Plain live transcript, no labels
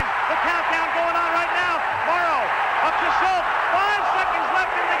miracle. 5 seconds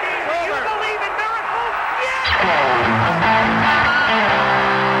left in the game. Do you believe in miracles? Yes!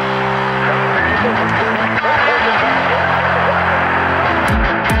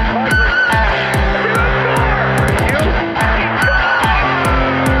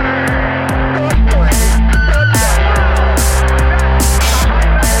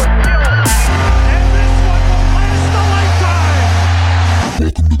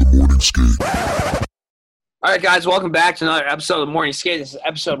 All right, guys, welcome back to another episode of Morning Skate. This is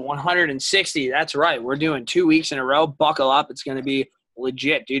episode 160. That's right. We're doing 2 weeks in a row. Buckle up. It's going to be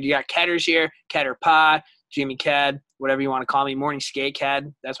legit, dude. You got Kedders here, Kedder Pod, Jimmy Cad, whatever you want to call me. Morning Skate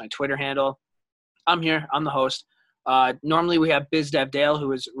Cad. That's my Twitter handle. I'm here. I'm the host. Normally we have Biz Dev Dale,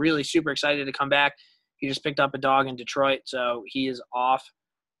 who is really super excited to come back. He just picked up a dog in Detroit, so he is off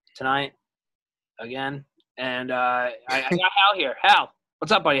tonight again. And I got Hal here. Hal,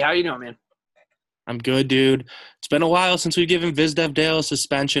 what's up, buddy? How are you doing, man? I'm good, dude. It's been a while since we've given VizDev Dale a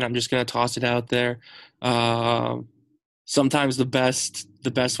suspension. I'm just going to toss it out there. Sometimes the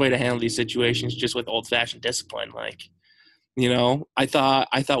best way to handle these situations is just with old-fashioned discipline. Like, you know, I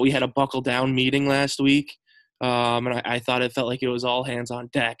thought we had a buckle down meeting last week, and I thought it felt like it was all hands on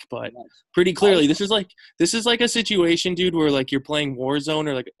deck. But pretty clearly, this is like a situation, dude, where like you're playing Warzone,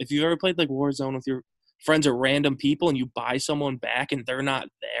 or like if you've ever played like Warzone with your friends or random people, and you buy someone back and they're not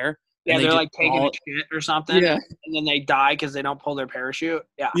there. Yeah, they're like taking a shit or something, and then they die because they don't pull their parachute.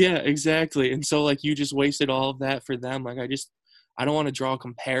 Yeah, exactly. And so, like, you just wasted all of that for them. Like, I don't want to draw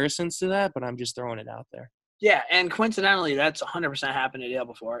comparisons to that, but I'm just throwing it out there. Yeah, and coincidentally, that's 100% happened to Dale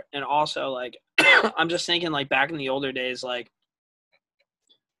before. And also, like, I'm just thinking, like, back in the older days, like,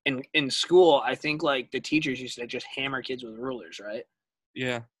 in school, I think, like, the teachers used to just hammer kids with rulers, right?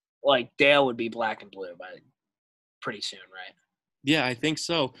 Yeah. Like, Dale would be black and blue by pretty soon, right? Yeah, I think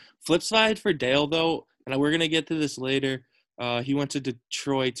so. Flip side for Dale, though, and we're going to get to this later, he went to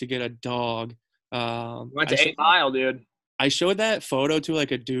Detroit to get a dog. Went to 8 Mile, dude. I showed that photo to,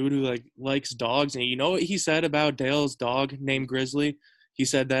 like, a dude who, like, likes dogs, and you know what he said about Dale's dog named Grizzly? He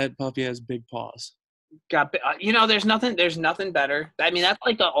said that puppy has big paws. You know, there's nothing better. I mean, that's,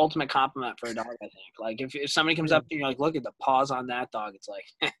 like, the ultimate compliment for a dog, I think. Like, if somebody comes up to you and you're like, look at the paws on that dog, it's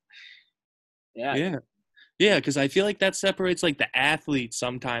like, yeah. Yeah, because I feel like that separates, like, the athletes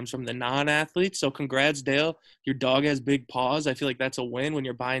sometimes from the non-athletes. So congrats, Dale. Your dog has big paws. I feel like that's a win when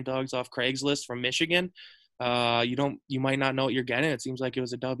you're buying dogs off Craigslist from Michigan. You might not know what you're getting. It seems like it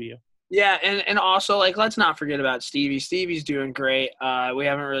was a W. Yeah, and also, like, let's not forget about Stevie. Stevie's doing great. We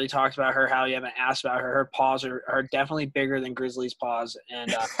haven't really talked about her. How you haven't asked about her. Her paws are definitely bigger than Grizzly's paws,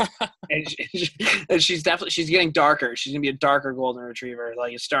 and she's getting darker. She's gonna be a darker golden retriever.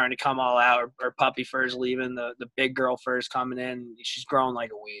 Like, it's starting to come all out. Her puppy fur's leaving. The big girl fur's coming in. She's growing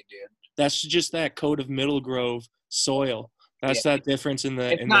like a weed, dude. That's just that coat of Middle Grove soil. That's that difference in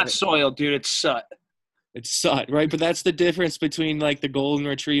the. It's not soil, dude. It's soot. It's soot, right? But that's the difference between, like, the golden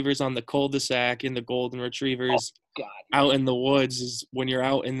retrievers on the cul-de-sac and the golden retrievers out in the woods is when you're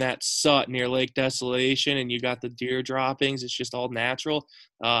out in that soot near Lake Desolation and you got the deer droppings. It's just all natural.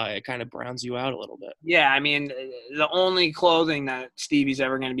 It kind of browns you out a little bit. Yeah, I mean, the only clothing that Stevie's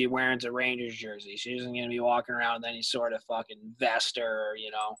ever going to be wearing is a Rangers jersey. She isn't going to be walking around with any sort of fucking vest or,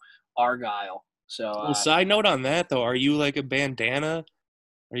 you know, Argyle. So, well, side note on that, though, are you like a bandana?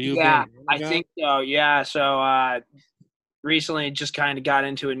 Are you? Yeah, I think so. Yeah, so recently just kind of got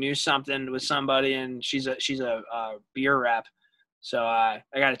into a new something with somebody, and she's a beer rep. So I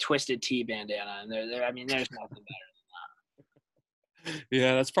got a Twisted Tea bandana, and there's nothing better than that.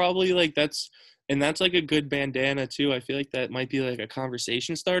 Yeah, that's probably like that's like a good bandana too. I feel like that might be like a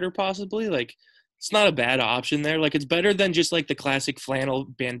conversation starter, possibly. Like, it's not a bad option there. Like, it's better than just like the classic flannel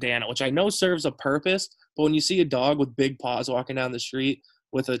bandana, which I know serves a purpose. But when you see a dog with big paws walking down the street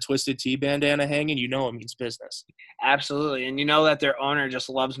with a Twisted Tea bandana hanging, you know it means business. Absolutely. And you know that their owner just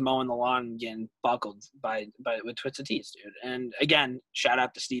loves mowing the lawn and getting buckled with Twisted Teas, dude. And again, shout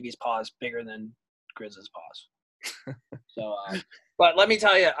out to Stevie's paws, bigger than Grizz's paws. So, but let me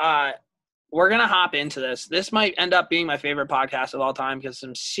tell you, we're going to hop into this. This might end up being my favorite podcast of all time because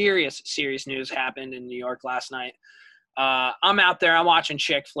some serious news happened in New York last night. I'm out there, I'm watching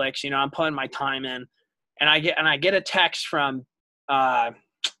chick flicks, you know, I'm putting my time in, and I get a text from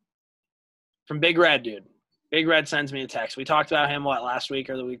Big Red, dude. Big Red sends me a text. We talked about him, last week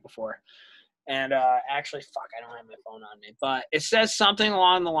or the week before. And actually, I don't have my phone on me. But it says something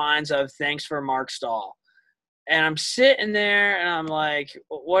along the lines of, thanks for Mark Stahl. And I'm sitting there, and I'm like,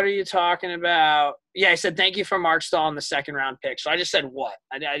 what are you talking about? Yeah, I said, thank you for Mark Stahl in the second-round pick. So I just said, what?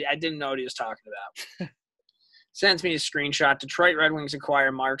 I didn't know what he was talking about. Sends me a screenshot. Detroit Red Wings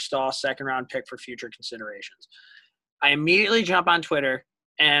acquire Mark Stahl, second-round pick for future considerations. I immediately jump on Twitter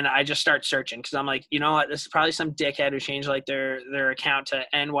and I just start searching because I'm like, you know what? This is probably some dickhead who changed like their account to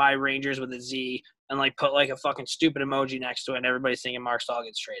NY Rangers with a Z and like put like a fucking stupid emoji next to it, and everybody's thinking Mark Stahl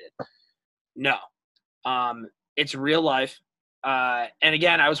gets traded. No, it's real life. And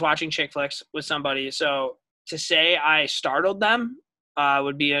again, I was watching chick flicks with somebody, so to say I startled them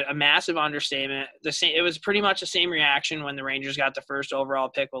would be a massive understatement. It was pretty much the same reaction when the Rangers got the first overall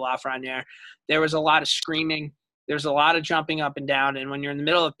pick with Lafreniere. There was a lot of screaming. There's a lot of jumping up and down. And when you're in the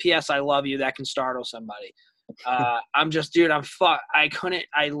middle of P.S. I love you, that can startle somebody. I'm just, dude,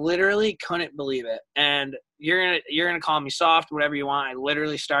 I literally couldn't believe it. And you're going to call me soft, whatever you want. I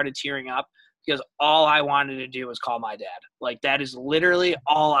literally started tearing up because all I wanted to do was call my dad. Like, that is literally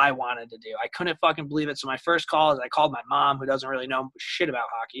all I wanted to do. I couldn't fucking believe it. So my first call is I called my mom, who doesn't really know shit about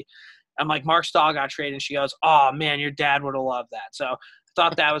hockey. I'm like, Mark Stahl got traded. And she goes, oh, man, your dad would have loved that. So I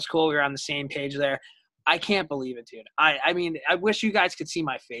thought that was cool. We were on the same page there. I can't believe it, dude. I mean, I wish you guys could see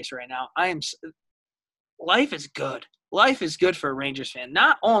my face right now. Life is good. Life is good for a Rangers fan.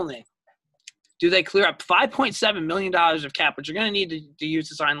 Not only do they clear up $5.7 million of cap, which you're going to need to use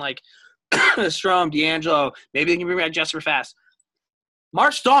to sign like Strome, D'Angelo, maybe they can bring back Jesper Fast.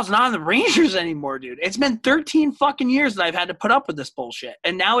 Mark Stahl's not on the Rangers anymore, dude. It's been 13 fucking years that I've had to put up with this bullshit,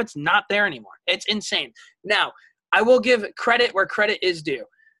 and now it's not there anymore. It's insane. Now, I will give credit where credit is due.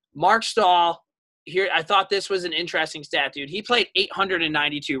 Mark Stahl, here, I thought this was an interesting stat, dude. He played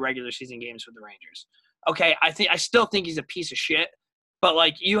 892 regular season games for the Rangers. Okay, I still think he's a piece of shit, but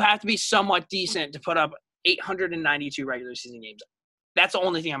like you have to be somewhat decent to put up 892 regular season games. That's the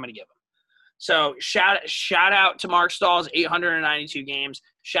only thing I'm going to give him. So shout out to Mark Stahl's 892 games.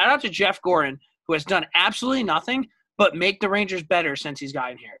 Shout out to Jeff Gordon, who has done absolutely nothing but make the Rangers better since he's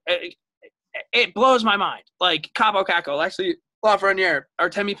gotten here. It blows my mind. Like Cabo Caco, Alexi Lafreniere,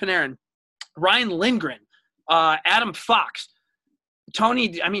 Artemi Panarin, Ryan Lindgren, Adam Fox, Tony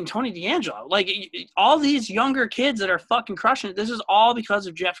D'Angelo. Like, all these younger kids that are fucking crushing it, this is all because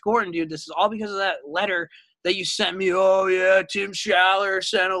of Jeff Gordon, dude. This is all because of that letter that you sent me. Oh, yeah, Tim Schaller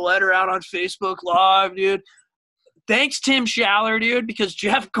sent a letter out on Facebook Live, dude. Thanks, Tim Schaller, dude, because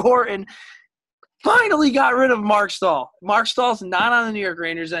Jeff Gordon finally got rid of Mark Stahl. Mark Stahl's not on the New York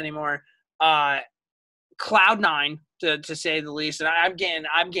Rangers anymore. Cloud nine, to say the least. And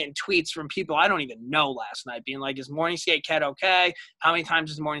I'm getting tweets from people I don't even know last night being like, is Morning Skate Ked okay? How many times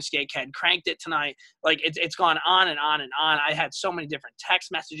has Morning Skate Ked cranked it tonight? Like, it's gone on and on and on. I had so many different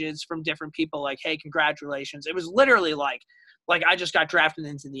text messages from different people like, hey, congratulations. It was literally like I just got drafted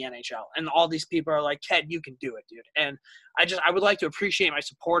into the NHL. And all these people are like, Ked, you can do it, dude. And I would like to appreciate my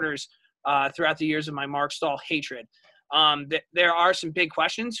supporters throughout the years of my Mark Stahl hatred. There are some big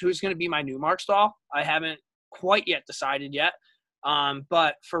questions. Who's going to be my new Mark Stahl? I haven't quite yet decided yet.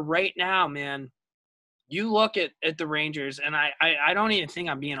 But for right now, man, you look at the Rangers, and I don't even think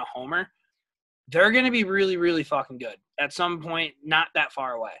I'm being a homer. They're going to be really, really fucking good at some point, not that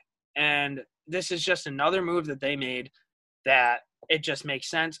far away. And this is just another move that they made that it just makes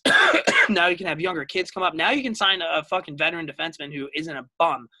sense. Now you can have younger kids come up. Now you can sign a fucking veteran defenseman who isn't a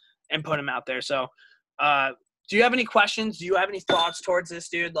bum and put him out there. So, do you have any questions? Do you have any thoughts towards this,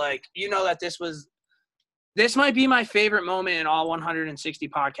 dude? Like, you know that this might be my favorite moment in all 160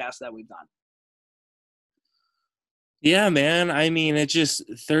 podcasts that we've done. Yeah, man. I mean, it's just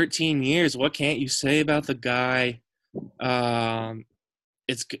 13 years. What can't you say about the guy? I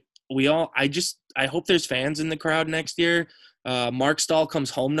hope there's fans in the crowd next year. Mark Stahl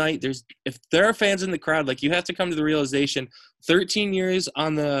comes home night. If there are fans in the crowd, like, you have to come to the realization, 13 years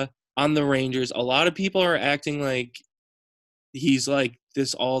on the Rangers, a lot of people are acting like he's like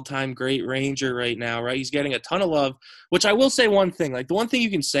this all-time great Ranger right now, right? He's getting a ton of love, which I will say one thing. Like, the one thing you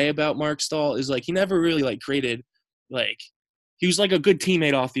can say about Mark Stahl is, like, he never really, like, created, like, he was, like, a good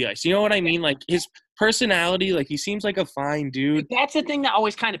teammate off the ice. You know what I mean? Like, his personality, like, he seems like a fine dude. That's the thing that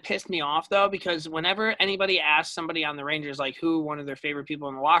always kind of pissed me off, though, because whenever anybody asked somebody on the Rangers, like, who one of their favorite people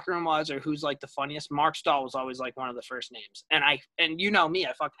in the locker room was or who's, like, the funniest, Mark Stahl was always, like, one of the first names. And you know me,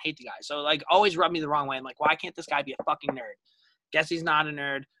 I fucking hate the guy. So, like, always rub me the wrong way. I'm like, why can't this guy be a fucking nerd? Guess he's not a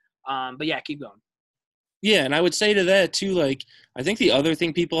nerd. But, yeah, keep going. Yeah, and I would say to that, too, like, I think the other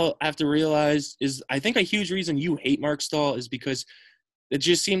thing people have to realize is I think a huge reason you hate Mark Stahl is because it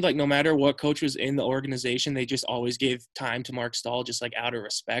just seemed like no matter what coach was in the organization, they just always gave time to Mark Stahl just, like, out of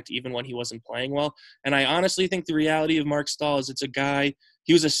respect, even when he wasn't playing well. And I honestly think the reality of Mark Stahl is it's a guy –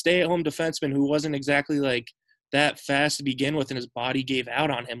 he was a stay-at-home defenseman who wasn't exactly, like, that fast to begin with, and his body gave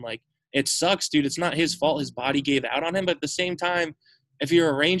out on him. Like, it sucks, dude. It's not his fault his body gave out on him. But at the same time, if you're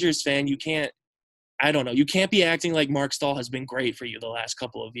a Rangers fan, you can't – I don't know. You can't be acting like Mark Stahl has been great for you the last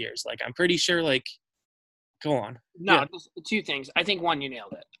couple of years. Like, I'm pretty sure, like, Go on. No, Yeah. just two things. I think one, you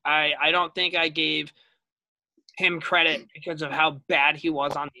nailed it. I don't think I gave him credit because of how bad he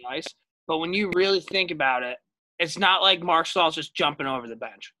was on the ice. But when you really think about it, it's not like Mark Stahl's just jumping over the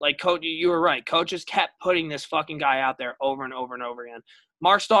bench. Like, coach, you were right. Coaches kept putting this fucking guy out there over and over and over again.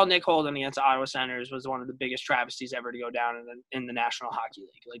 Mark Stahl, Nick Holden against the Ottawa Senators was one of the biggest travesties ever to go down in the National Hockey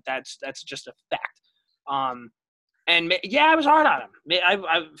League. Like, that's just a fact. And yeah, I was hard on him.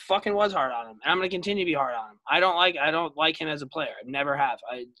 I fucking was hard on him, and I'm gonna continue to be hard on him. I don't like him as a player. I never have.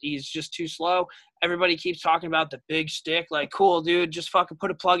 He's just too slow. Everybody keeps talking about the big stick. Like, cool, dude, just fucking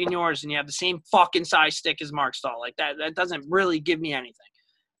put a plug in yours, and you have the same fucking size stick as Mark Stahl. Like that doesn't really give me anything.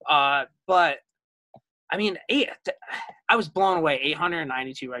 But I mean, I was blown away.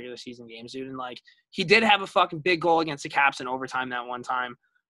 892 regular season games, dude, and like he did have a fucking big goal against the Caps in overtime that one time.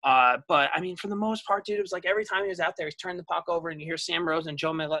 But I mean, for the most part, dude, it was like every time he was out there, he's turning the puck over, and you hear Sam Rose and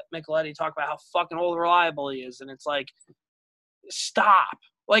Joe Micheletti talk about how fucking old reliable he is, and it's like, stop.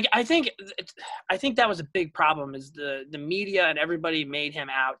 Like, I think that was a big problem. Is the media and everybody made him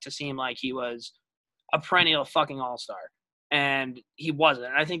out to seem like he was a perennial fucking all-star, and he wasn't.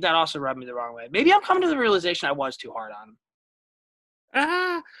 And I think that also rubbed me the wrong way. Maybe I'm coming to the realization I was too hard on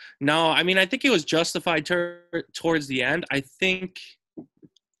him. No, I mean, I think it was justified towards the end.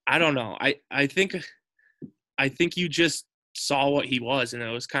 I don't know. I think you just saw what he was, and it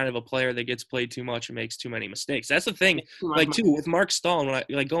was kind of a player that gets played too much and makes too many mistakes. That's the thing. Like, too, with Mark Stahl,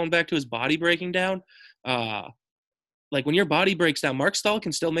 like going back to his body breaking down, like when your body breaks down, Mark Stahl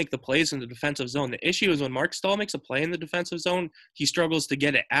can still make the plays in the defensive zone. The issue is when Mark Stahl makes a play in the defensive zone, he struggles to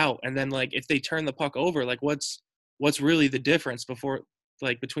get it out. And then, like, if they turn the puck over, like, what's really the difference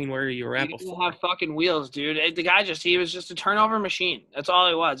between where you were at before? He didn't have fucking wheels, dude. The guy he was just a turnover machine. That's all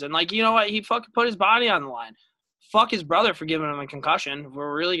he was. And, like, you know what? He fucking put his body on the line. Fuck his brother for giving him a concussion. If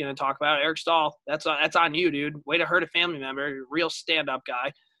we're really going to talk about it. Eric Stahl, that's on you, dude. Way to hurt a family member. Real stand-up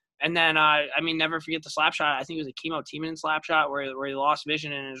guy. And then, never forget the slap shot. I think it was a Chemo Tiemann slap shot where he lost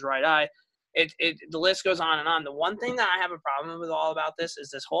vision in his right eye. The list goes on and on. The one thing that I have a problem with all about this is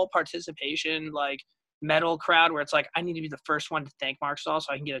this whole participation, like, metal crowd where it's like, I need to be the first one to thank Mark Stahl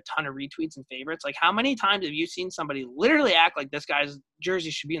so I can get a ton of retweets and favorites. Like, how many times have you seen somebody literally act like this guy's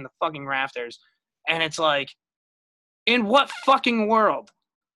jersey should be in the fucking rafters? And it's like, in what fucking world?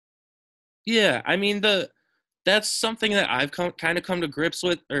 Yeah, I mean, that's something that I've kind of come to gripes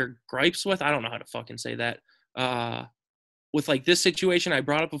with. I don't know how to fucking say that. With, like, this situation I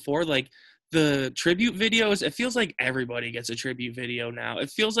brought up before, like, the tribute videos, it feels like everybody gets a tribute video now. It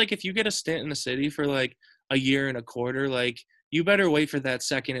feels like if you get a stint in the city for, like, a year and a quarter, like, you better wait for that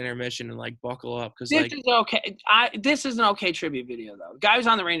second intermission and, like, buckle up. Because, this like, is okay. This is an okay tribute video, though. Guy was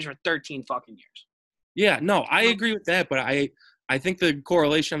on the Rangers for 13 fucking years. Yeah, no, I agree with that. But I think the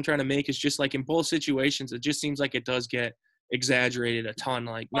correlation I'm trying to make is just, like, in both situations, it just seems like it does get exaggerated a ton.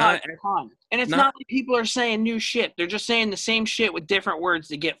 Like, not a ton. And it's not like people are saying new shit. They're just saying the same shit with different words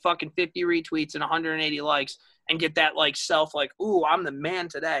to get fucking 50 retweets and 180 likes and get that, like, ooh, I'm the man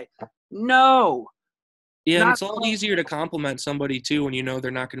today. No. Yeah, and it's a lot easier to compliment somebody too when you know they're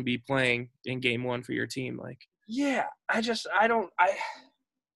not going to be playing in game one for your team. Like, yeah, I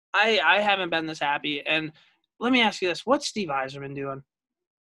haven't been this happy. And let me ask you this: what's Steve Yzerman doing?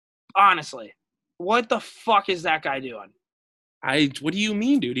 Honestly, what the fuck is that guy doing? What do you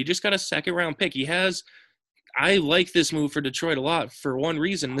mean, dude? He just got a second-round pick. I like this move for Detroit a lot for one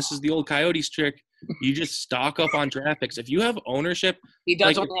reason. This is the old Coyotes trick. You just stock up on draft picks. If you have ownership. He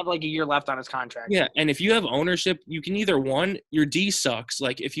does only have, like, a year left on his contract. Yeah, and if you have ownership, you can either, one, your D sucks.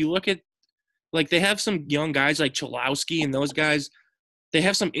 Like, if you look at, like, they have some young guys like Cholowski and those guys. They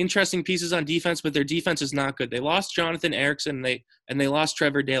have some interesting pieces on defense, but their defense is not good. They lost Jonathan Erickson and they lost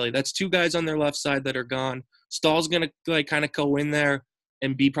Trevor Daley. That's two guys on their left side that are gone. Stahl's going to, like, kind of go in there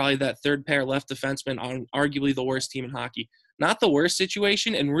and be probably that third pair left defenseman on arguably the worst team in hockey. Not the worst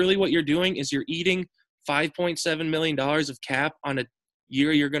situation, and really what you're doing is you're eating $5.7 million of cap on a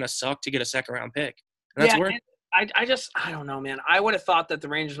year you're going to suck to get a second-round pick. And that's where I don't know, man. I would have thought that the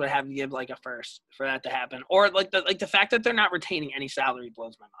Rangers would have to give, like, a first for that to happen. Or, like, the fact that they're not retaining any salary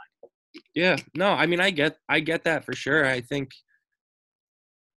blows my mind. Yeah. No, I mean, I get that for sure. I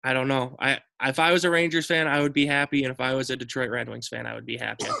don't know. If I was a Rangers fan, I would be happy, and if I was a Detroit Red Wings fan, I would be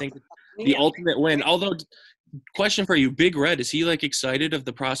happy. I think the ultimate win. Although, question for you, Big Red, is he, like, excited of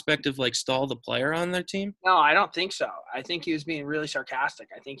the prospect of, like, Stahl the player on their team? No, I don't think so. I think he was being really sarcastic.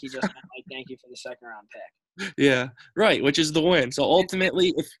 I think he just meant, like, thank you for the second-round pick. Yeah, right, which is the win. So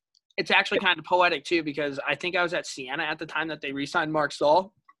ultimately, it's actually kind of poetic too, because I think I was at Siena at the time that they re-signed Mark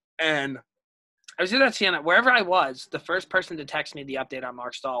Stahl, and I was either at Siena, wherever I was, the first person to text me the update on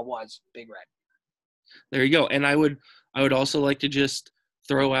Mark Stahl was Big Red. There you go. And I would also like to just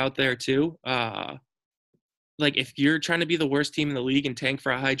throw out there too, like if you're trying to be the worst team in the league and tank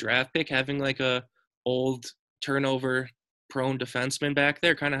for a high draft pick, having like a old turnover prone defenseman back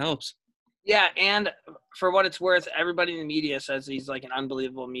there kind of helps. Yeah, and for what it's worth, everybody in the media says he's like an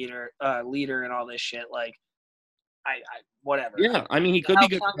unbelievable leader and all this shit. Like, I whatever. Yeah, I mean, he could be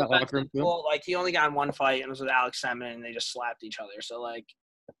good for that locker room too. Well, like he only got in one fight and it was with Alex Semin, and they just slapped each other. So like,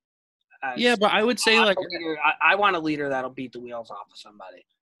 yeah, but I would say like I want a leader that'll beat the wheels off of somebody.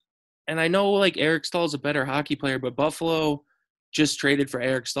 And I know like Eric Stahl's a better hockey player, but Buffalo just traded for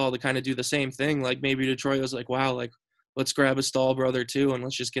Eric Stahl to kind of do the same thing. Like maybe Detroit was like, wow, like let's grab a Stahl brother too, and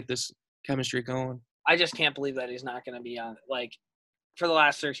let's just get this chemistry going. I just can't believe that he's not going to be on. Like, for the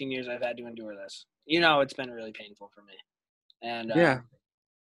last 13 years, I've had to endure this. It's been really painful for me. And yeah,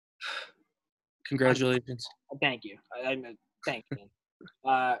 congratulations. Thank you. Thank you.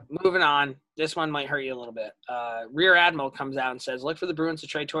 Moving on. This one might hurt you a little bit. Rear Admiral comes out and says, look for the Bruins to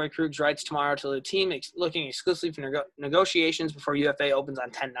trade Torrey Krug's rights tomorrow to the team looking exclusively for negotiations before UFA opens on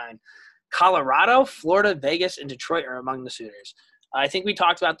 10-9. Colorado, Florida, Vegas, and Detroit are among the suitors. I think we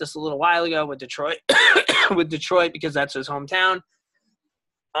talked about this a little while ago with Detroit, because that's his hometown.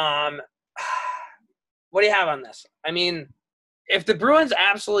 What do you have on this? I mean, if the Bruins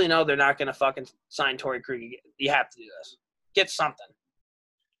absolutely know they're not going to fucking sign Torrey Krug, you have to do this. Get something.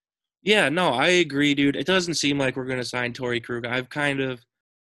 Yeah, no, I agree, dude. It doesn't seem like we're going to sign Torrey Krug. It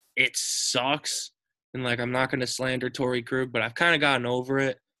sucks, and like I'm not going to slander Torrey Krug, but I've kind of gotten over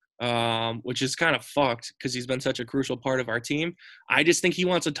it. Which is kind of fucked because he's been such a crucial part of our team. I just think he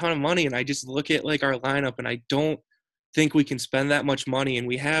wants a ton of money, and I just look at like our lineup, and I don't think we can spend that much money. And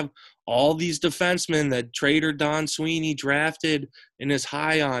we have all these defensemen that Trader Don Sweeney drafted and is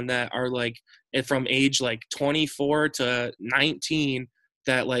high on that are like from age like 24 to 19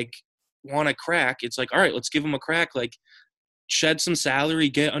 that like want to crack. It's like, all right, let's give them a crack. Like shed some salary,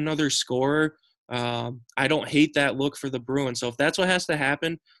 get another scorer. I don't hate that look for the Bruins. So if that's what has to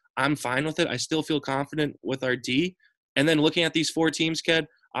happen, I'm fine with it. I still feel confident with our D. And then looking at these four teams, Ked,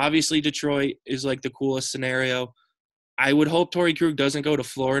 obviously Detroit is like the coolest scenario. I would hope Torrey Krug doesn't go to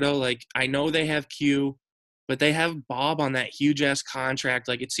Florida. Like, I know they have Q, but they have Bob on that huge-ass contract.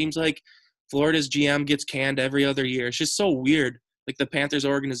 Like, it seems like Florida's GM gets canned every other year. It's just so weird. Like, the Panthers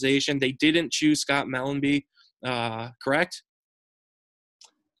organization, they didn't choose Scott Mellenby, correct?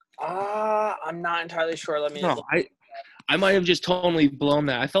 I'm not entirely sure. Let me No, I might have just totally blown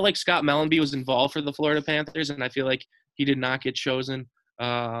that. I felt like Scott Mellenby was involved for the Florida Panthers, and I feel like he did not get chosen.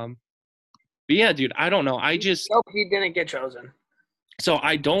 But yeah, dude, I don't know. Nope, he didn't get chosen. So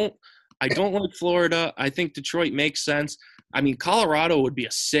I don't like Florida. I think Detroit makes sense. I mean, Colorado would be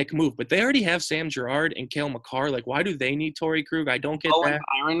a sick move, but they already have Sam Girard and Cale Makar. Like, why do they need Torrey Krug? I don't get that.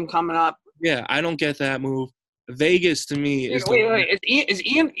 Byron coming up. Yeah, I don't get that move. Vegas to me is. Wait. Is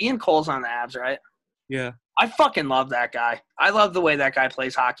Ian Cole's on the Avs, right? Yeah. I fucking love that guy. I love the way that guy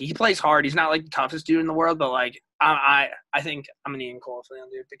plays hockey. He plays hard. He's not like the toughest dude in the world, but like I think I'm an Ian Cole fan,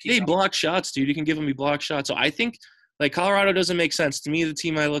 dude. He block shots, dude. You can give him block shots. So I think like Colorado doesn't make sense to me. The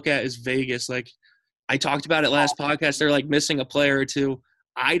team I look at is Vegas. Like I talked about it last podcast. They're like missing a player or two.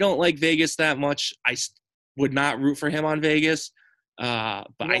 I don't like Vegas that much. I would not root for him on Vegas. But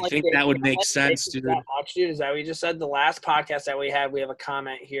I think that would make sense, dude. That much, dude. Is that what we just said? The last podcast that we have a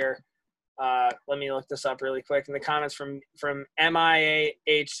comment here. Let me look this up really quick. In the comments from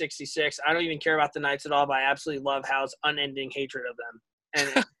MIAH66, I don't even care about the Knights at all, but I absolutely love Hal's unending hatred of them.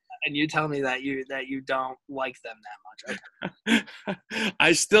 And and you tell me that you don't like them that much. Okay.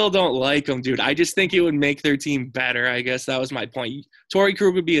 I still don't like them, dude. I just think it would make their team better. I guess that was my point. Torrey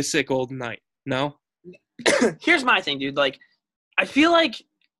Krug would be a sick old Knight. No? Here's my thing, dude. Like, I feel like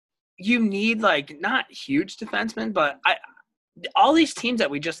you need, like, not huge defensemen, but all these teams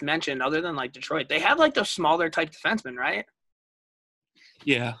that we just mentioned, other than, like, Detroit, they have, like, those smaller type defensemen, right?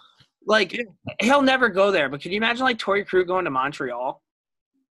 Yeah. Like, he'll never go there, but can you imagine, like, Torrey Krug going to Montreal?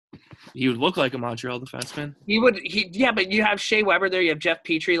 He would look like a Montreal defenseman. Yeah, but you have Shea Weber there, you have Jeff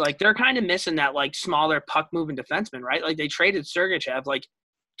Petrie. Like, they're kind of missing that, like, smaller puck-moving defenseman, right? Like, they traded Sergachev. Like,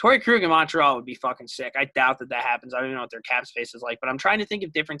 Torrey Krug in Montreal would be fucking sick. I doubt that happens. I don't even know what their cap space is like, but I'm trying to think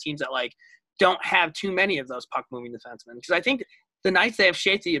of different teams that, like, don't have too many of those puck-moving defensemen. Because I think the Knights, they have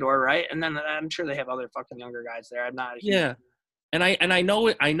Shea Theodore, right? And then I'm sure they have other fucking younger guys there. I'm not. Yeah, and I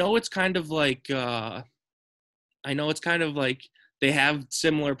know it's kind of like they have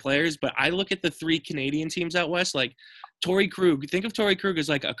similar players, but I look at the three Canadian teams out west, like Torrey Krug. Think of Torrey Krug as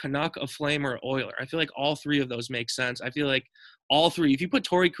like a Canuck, a Flame, or an Oiler. I feel like all three of those make sense. I feel like all three. If you put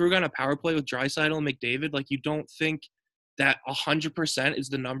Torrey Krug on a power play with Draisaitl and McDavid, like you don't think that 100% is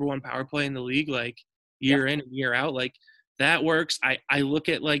the number one power play in the league. Like year in and year out. Like, that works. I look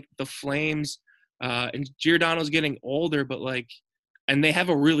at, like, the Flames, and Giordano's getting older, but, like, and they have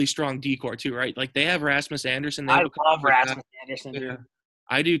a really strong decor too, right? Like, they have Rasmus Anderson. They I have love Rasmus Anderson, dude. Yeah,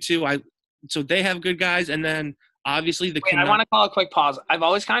 I do too. So they have good guys, and then obviously the Wait, I want to call a quick pause. I've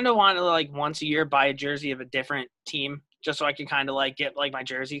always kind of wanted to, like, once a year buy a jersey of a different team just so I can kind of, like, get, like, my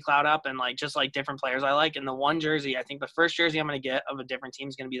jersey clout up and, like, just, like, different players I like. And the one jersey, I think the first jersey I'm going to get of a different team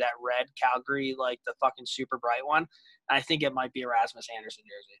is going to be that red Calgary, like, the fucking super bright one. And I think it might be a Rasmus Anderson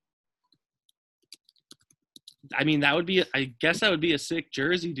jersey. I mean, I guess that would be a sick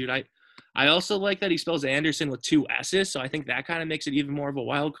jersey, dude. I also like that he spells Anderson with 2 S's, so I think that kind of makes it even more of a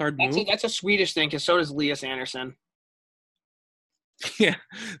wild card move. That's a Swedish thing, because so does Elias Anderson. Yeah,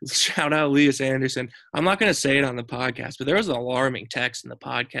 shout out Elias Anderson. I'm not going to say it on the podcast, but there was an alarming text in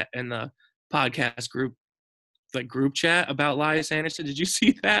the podcast group, like, group chat about Elias Anderson. Did you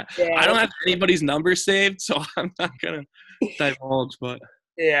see that? Yeah. I don't have anybody's number saved, so I'm not going to divulge, but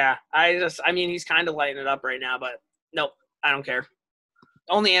yeah, I mean, he's kind of lighting it up right now, but nope, I don't care.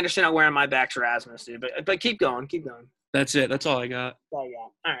 Only Anderson I wear on my back's Rasmus, dude. But keep going. that's it. That's all I got. Oh, yeah.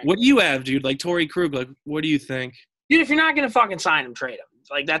 All right. What do you have, dude? Like, Torrey Krug, like, what do you think? Dude, if you're not going to fucking sign him, trade him.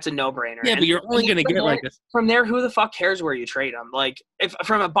 Like, that's a no-brainer. Yeah, but you're only going to get, like, from there, who the fuck cares where you trade him? Like, if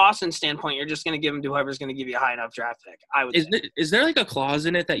from a Boston standpoint, you're just going to give him to whoever's going to give you a high enough draft pick. I would say. Is there, like, a clause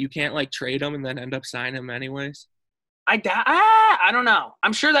in it that you can't, like, trade him and then end up signing him anyways? I don't know.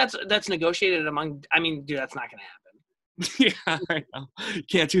 I'm sure that's negotiated among – I mean, dude, that's not going to happen. Yeah, I know.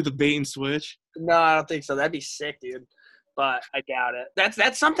 Can't do the bait and switch. No, I don't think so. That'd be sick, dude. But I doubt it.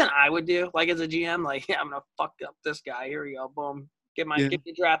 That's something I would do, like, as a GM. Like, yeah, I'm gonna fuck up this guy. Here we go, boom. Get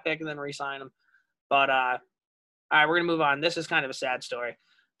the draft pick and then re-sign him. But all right, we're gonna move on. This is kind of a sad story.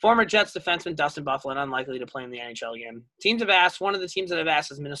 Former Jets defenseman Dustin Byfuglien unlikely to play in the NHL again. Teams have asked. One of the teams that have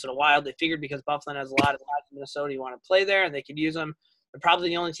asked is Minnesota Wild. They figured because Byfuglien has a lot of guys in Minnesota who want to play there and they could use him. They're probably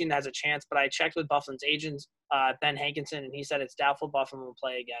the only team that has a chance. But I checked with Byfuglien's agent, Ben Hankinson, and he said it's doubtful Byfuglien will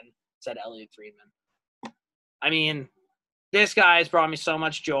play again. Said Elliot Friedman. I mean, this guy has brought me so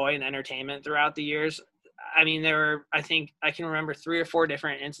much joy and entertainment throughout the years. I mean, I think I can remember 3 or 4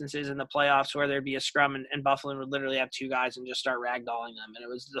 different instances in the playoffs where there'd be a scrum and Byfuglien would literally have 2 guys and just start ragdolling them. And it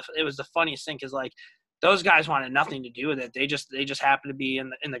was the funniest thing because, like, those guys wanted nothing to do with it. They just happened to be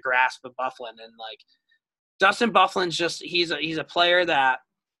in the grasp of Byfuglien. And, like, Dustin Byfuglien's just he's a player that,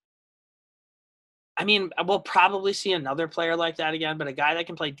 I mean, we'll probably see another player like that again, but a guy that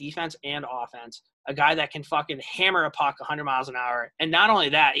can play defense and offense, a guy that can fucking hammer a puck 100 miles an hour. And not only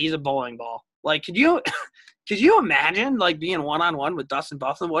that, he's a bowling ball. Like, could you imagine, like, being one-on-one with Dustin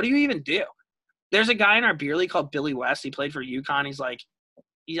Byfuglien? What do you even do? There's a guy in our beer league called Billy West. He played for UConn. He's I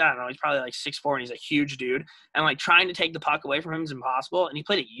don't know, he's probably like 6'4", and he's a huge dude. And, like, trying to take the puck away from him is impossible. And he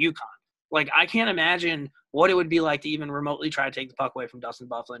played at UConn. Like, I can't imagine what it would be like to even remotely try to take the puck away from Dustin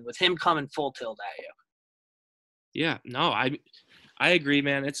Byfuglien with him coming full tilt at you. Yeah, no, I agree,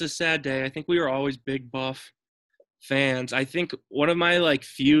 man. It's a sad day. I think we were always big Buff fans. I think one of my, like,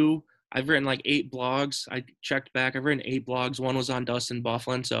 I've written, like, 8 blogs. I checked back. I've written 8 blogs. One was on Dustin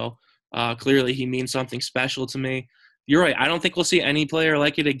Byfuglien, so clearly he means something special to me. You're right. I don't think we'll see any player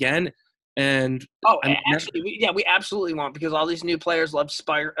like it again. And we absolutely won't, because all these new players love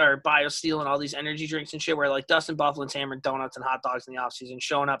BioSteel and all these energy drinks and shit, where, like, Dustin Byfuglien's hammering donuts and hot dogs in the offseason,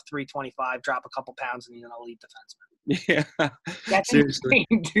 showing up 325, drop a couple pounds, and he's an elite defenseman. Yeah. That's insane,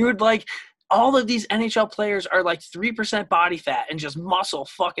 dude. Like, all of these NHL players are, like, 3% body fat and just muscle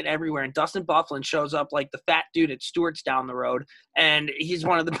fucking everywhere. And Dustin Byfuglien shows up like the fat dude at Stewart's down the road, and he's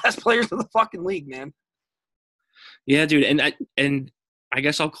one of the best players in the fucking league, man. Yeah, dude. And I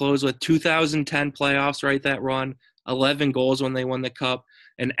guess I'll close with 2010 playoffs, right? That run, 11 goals when they won the cup,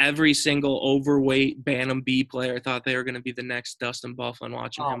 and every single overweight Bantam B player thought they were going to be the next Dustin Byfuglien.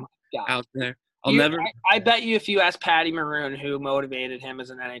 Watching him out there, I bet you if you ask Patty Maroon who motivated him as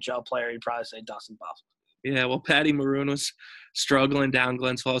an NHL player, he'd probably say Dustin Byfuglien. Yeah, well, Patty Maroon was struggling down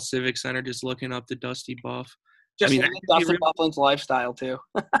Glens Falls Civic Center, just looking up to Dusty Buff. Dustin Byfuglien's lifestyle too.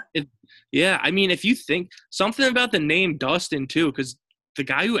 Yeah, I mean, if you think something about the name Dustin too, because the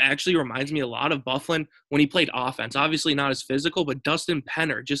guy who actually reminds me a lot of Byfuglien when he played offense, obviously not as physical, but Dustin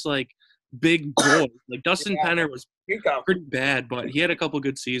Penner, just like big boy. Like, Dustin Penner was pretty bad, but he had a couple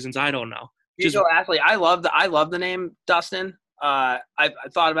good seasons. I don't know. Hugo athlete. I love the name Dustin. I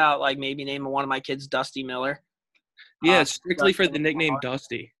thought about, like, maybe naming one of my kids Dusty Miller. Yeah, strictly for the nickname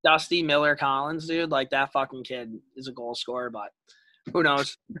Dusty. Dusty Miller Collins, dude. Like, that fucking kid is a goal scorer, but who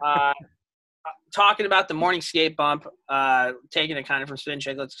knows? talking about the morning skate bump, taking it kind of from Spin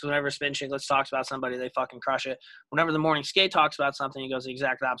Chicklets, because whenever Spin Chicklets talks about somebody, they fucking crush it. Whenever the morning skate talks about something, it goes the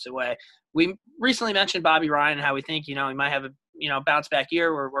exact opposite way. We recently mentioned Bobby Ryan and how we think, he might have a bounce back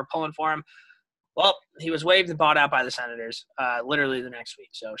year. We're pulling for him. Well, he was waived and bought out by the Senators literally the next week.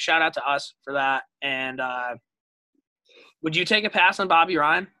 So shout out to us for that. And would you take a pass on Bobby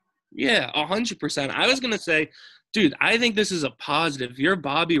Ryan? Yeah, 100%. I was going to say, dude, I think this is a positive. If you're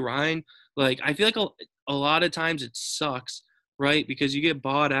Bobby Ryan, like, I feel like a lot of times it sucks, right? Because you get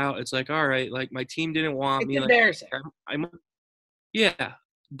bought out. It's like, all right, like, my team didn't want me. It's embarrassing. Yeah,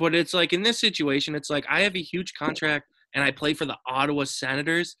 but it's like in this situation, it's like I have a huge contract and I play for the Ottawa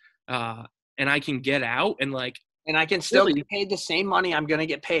Senators, and I can get out and I can still get paid the same money I'm going to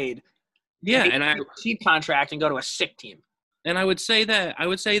get paid. Yeah, and I cheap contract and go to a sick team. And I would say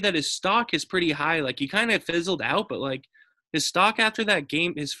that his stock is pretty high. Like, he kind of fizzled out, but like his stock after that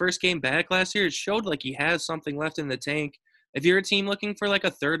game, his first game back last year, it showed like he has something left in the tank. If you're a team looking for like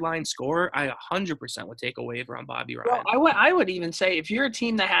a third line scorer, I 100% would take a waiver on Bobby Ryan. Well, I would even say if you're a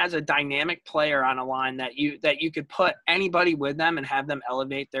team that has a dynamic player on a line that you could put anybody with them and have them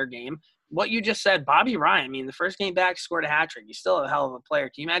elevate their game. What you just said, Bobby Ryan, I mean, the first game back scored a hat trick. He's still a hell of a player.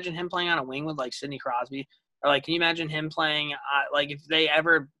 Can you imagine him playing on a wing with like Sidney Crosby? Or like, can you imagine him playing like if they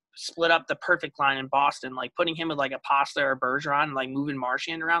ever split up the perfect line in Boston, like putting him with like a Pasta or Bergeron and like moving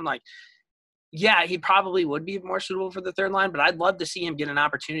Marchand around? Like, yeah, he probably would be more suitable for the third line, but I'd love to see him get an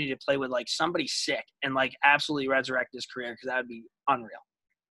opportunity to play with like somebody sick and like absolutely resurrect his career, because that would be unreal.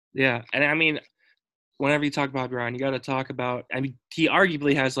 Yeah, and I mean, whenever you talk about Ryan, you got to talk about, I mean, he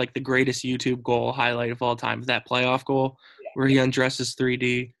arguably has like the greatest YouTube goal highlight of all time, that playoff goal where he undresses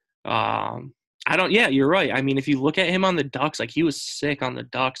 3D. You're right. I mean, if you look at him on the Ducks, like he was sick on the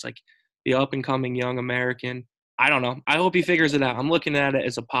Ducks, like the up and coming young American. I don't know. I hope he figures it out. I'm looking at it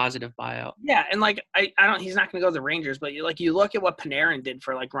as a positive buyout. Yeah, and like he's not going to go to the Rangers, but you look at what Panarin did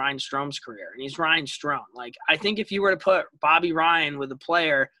for like Ryan Strom's career, and he's Ryan Strome. Like, I think if you were to put Bobby Ryan with a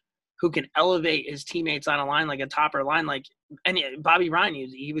player who can elevate his teammates on a line, like a topper line, like, and Bobby Ryan,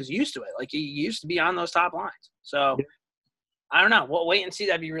 he was used to it. Like, he used to be on those top lines. So I don't know. We'll wait and see.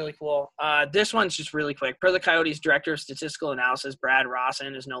 That'd be really cool. This one's just really quick. Per the Coyotes Director of Statistical Analysis, Brad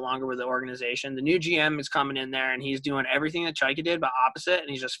Rossin, is no longer with the organization. The new GM is coming in there, and he's doing everything that Chaika did, but opposite, and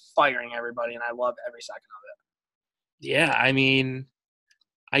he's just firing everybody, and I love every second of it. Yeah, I mean,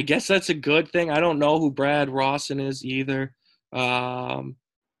 I guess that's a good thing. I don't know who Brad Rossin is either.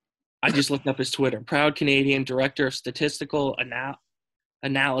 I just looked up his Twitter. Proud Canadian Director of Statistical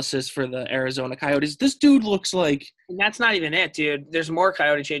Analysis for the Arizona Coyotes. This dude looks like... And that's not even it, dude. There's more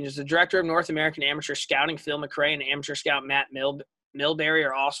Coyote changes. The Director of North American Amateur Scouting, Phil McRae, and Amateur Scout Matt Milbury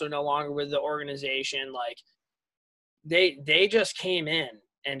are also no longer with the organization. Like, they just came in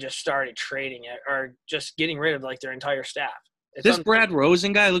and just started trading it, or just getting rid of, like, their entire staff. This Brad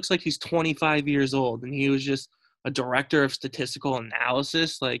Rosen guy looks like he's 25 years old, and he was just a Director of Statistical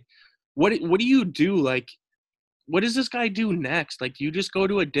Analysis. Like, what do you do? Like, what does this guy do next? Like, do you just go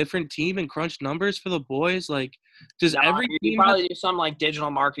to a different team and crunch numbers for the boys? Like, does every team probably do some like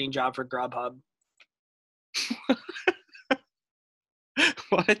digital marketing job for Grubhub?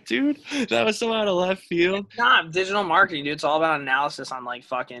 What, dude? That was so out of left field. It's not digital marketing, dude. It's all about analysis on like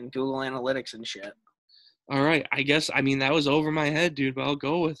fucking Google Analytics and shit. All right, I guess. I mean, that was over my head, dude. But I'll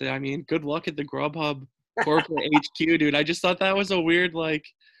go with it. I mean, good luck at the Grubhub corporate HQ, dude. I just thought that was a weird like.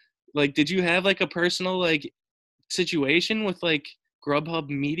 Did you have like a personal like situation with like Grubhub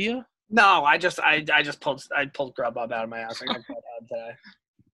Media? No, I pulled Grubhub out of my ass. I got Grubhub today.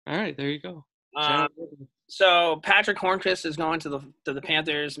 All right, there you go. So Patrick Hornqvist is going to the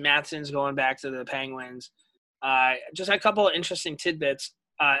Panthers. Matheson's going back to the Penguins. Just a couple of interesting tidbits.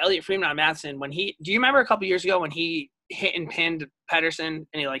 Elliot Friedman on Matheson, do you remember a couple years ago when he hit and pinned Pettersson and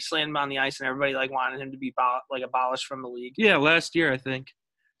he like slammed him on the ice and everybody like wanted him to be abolished from the league? Yeah, last year I think.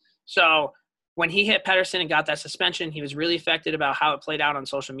 So when he hit Pettersson and got that suspension, he was really affected about how it played out on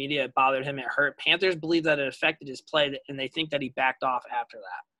social media. It bothered him. It hurt. Panthers believe that it affected his play, and they think that he backed off after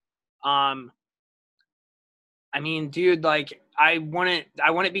that. I mean, dude, like, I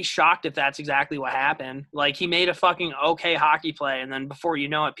wouldn't be shocked if that's exactly what happened. Like, he made a fucking okay hockey play, and then before you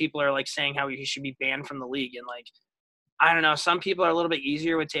know it, people are, like, saying how he should be banned from the league. And, like, I don't know. Some people are a little bit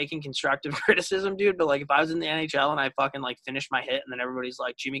easier with taking constructive criticism, dude. But, like, if I was in the NHL and I fucking, like, finished my hit and then everybody's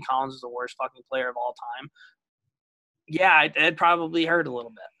like, Jimmy Collins is the worst fucking player of all time, yeah, it probably hurt a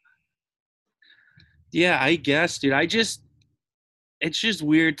little bit. Yeah, I guess, dude. It's just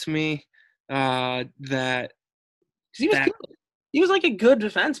weird to me that – he was good. He was like a good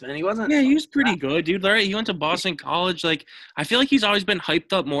defenseman. He wasn't. Yeah, he was pretty good, dude. All right, he went to Boston College. Like, I feel like he's always been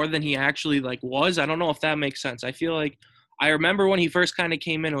hyped up more than he actually like was. I don't know if that makes sense. I feel like I remember when he first kind of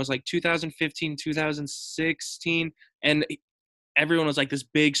came in, it was like 2015, 2016, and everyone was like this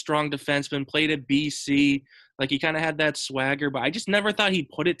big, strong defenseman, played at BC. Like, he kind of had that swagger, but I just never thought he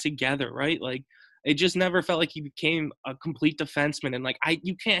put it together, right? Like, it just never felt like he became a complete defenseman. And like,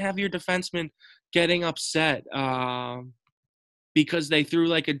 you can't have your defenseman getting upset. Because they threw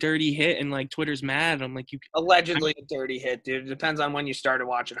like a dirty hit and like Twitter's mad. I'm like, Allegedly a dirty hit, dude. It depends on when you started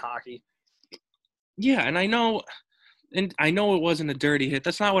watching hockey. yeah, and I know it wasn't a dirty hit.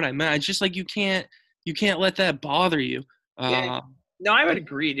 That's not what I meant. It's just like you can't let that bother you. Yeah. No, I would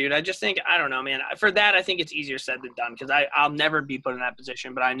agree, dude. I just think, I don't know, man. For that, I think it's easier said than done because I'll never be put in that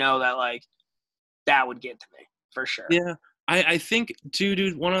position, but I know that like that would get to me for sure. Yeah, I think too,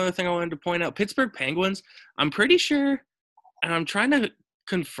 dude. One other thing I wanted to point out: Pittsburgh Penguins. I'm pretty sure. And I'm trying to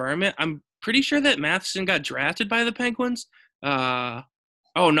confirm it. I'm pretty sure that Matheson got drafted by the Penguins.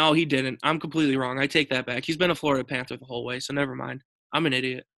 Oh, no, he didn't. I'm completely wrong. I take that back. He's been a Florida Panther the whole way, so never mind. I'm an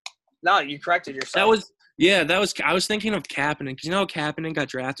idiot. No, you corrected yourself. I was thinking of Kapanen because Kapanen got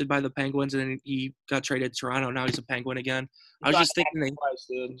drafted by the Penguins and then he got traded to Toronto. Now he's a Penguin again. I was just thinking twice,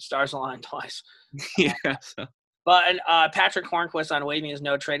 dude. Stars aligned twice. Yeah. So. But Patrick Hornquist on waiving his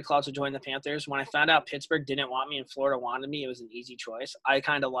no trade clause to join the Panthers. When I found out Pittsburgh didn't want me and Florida wanted me, it was an easy choice. I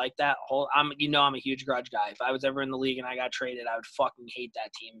kind of like that whole. I'm a huge grudge guy. If I was ever in the league and I got traded, I would fucking hate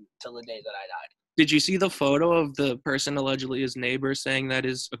that team till the day that I died. Did you see the photo of the person allegedly his neighbor saying that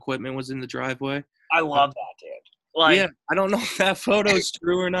his equipment was in the driveway? I love that, dude. Like, yeah, I don't know if that photo's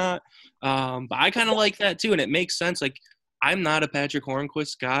true or not, but I kind of like that too, and it makes sense. Like, I'm not a Patrick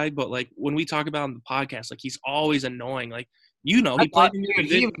Hornquist guy, but like when we talk about him on the podcast, like he's always annoying. Like, he played in your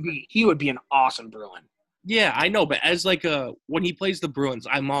division. He would be an awesome Bruin. Yeah, I know, but as like when he plays the Bruins,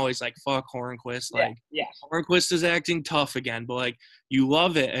 I'm always like, fuck Hornquist. Like, yeah. Hornquist is acting tough again, but like you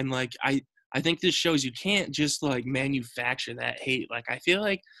love it, and like I think this shows you can't just like manufacture that hate. Like, I feel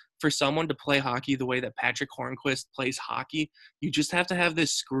like for someone to play hockey the way that Patrick Hornquist plays hockey, you just have to have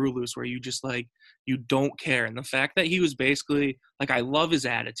this screw loose where you just like you don't care. And the fact that he was basically like, I love his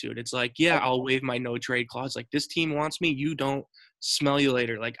attitude. It's like, yeah, I'll waive my no trade clause. Like, this team wants me, you don't. Smell you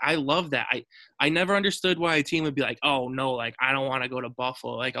later. Like, I love that. I never understood why a team would be like, oh no, like I don't want to go to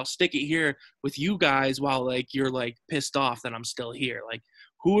Buffalo. Like, I'll stick it here with you guys while like you're like pissed off that I'm still here. Like,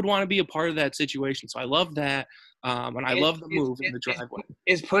 who would want to be a part of that situation? So I love that. And I love the move in the driveway.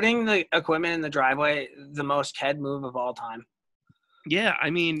 Is putting the equipment in the driveway the most Ked move of all time? Yeah,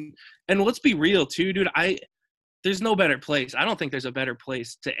 I mean, and let's be real too, dude. There's no better place. I don't think there's a better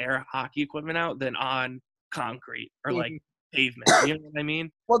place to air hockey equipment out than on concrete or like pavement. You know what I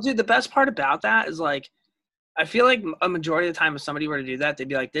mean? Well, dude, the best part about that is like, I feel like a majority of the time if somebody were to do that, they'd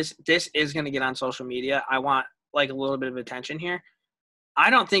be like, this is going to get on social media. I want like a little bit of attention here. I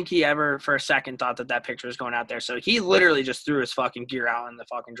don't think he ever for a second thought that picture was going out there. So he literally just threw his fucking gear out in the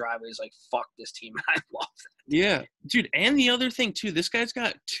fucking driveway. He's like, fuck this team. I love it. Yeah, dude. And the other thing too, this guy's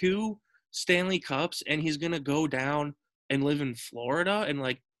got 2 Stanley Cups and he's going to go down and live in Florida. And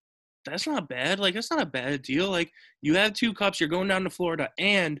like, that's not bad. Like, that's not a bad deal. Like, you have 2 cups, you're going down to Florida,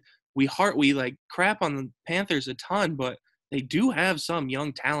 and we like crap on the Panthers a ton, but they do have some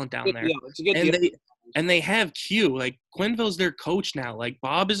young talent down there. It's a good deal. And they have Q. Like, Quenneville's their coach now. Like,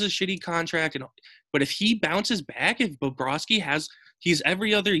 Bob is a shitty contract, but if he bounces back, if Bobrovsky he's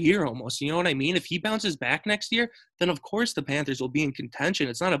every other year almost. You know what I mean? If he bounces back next year, then of course the Panthers will be in contention.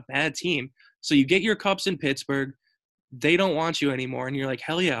 It's not a bad team. So you get your cups in Pittsburgh. They don't want you anymore, and you're like,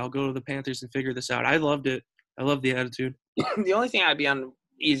 hell yeah, I'll go to the Panthers and figure this out. I loved it. I love the attitude. The only thing I'd be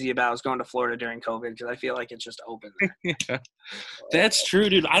uneasy about is going to Florida during COVID because I feel like it's just open there. Yeah, that's true,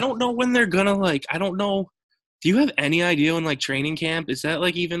 dude. I don't know when they're gonna I don't know. Do you have any idea when training camp? Is that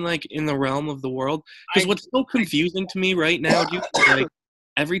even in the realm of the world? Because what's so confusing to me right now, dude, is,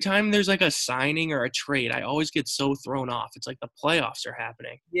 every time there's a signing or a trade, I always get so thrown off. It's like the playoffs are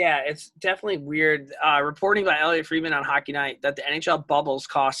happening. Yeah, it's definitely weird. Reporting by Elliot Friedman on Hockey Night that the NHL bubbles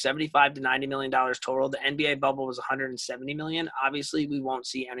cost $75 to $90 million total. The NBA bubble was $170 million. Obviously, we won't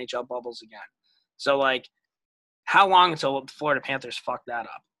see NHL bubbles again. So, how long until the Florida Panthers fuck that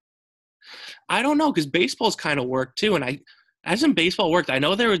up? I don't know, because baseball's kind of worked too, and hasn't baseball worked? I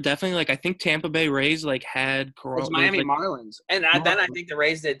know there was definitely I think Tampa Bay Rays had corona. It's Miami Marlins, and then I think the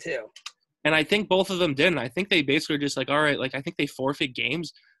Rays did too. And I think both of them didn't. I think they basically were just all right, I think they forfeit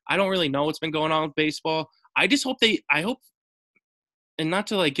games. I don't really know what's been going on with baseball. I just hope and not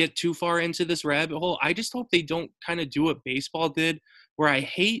to get too far into this rabbit hole, I just hope they don't kind of do what baseball did, where I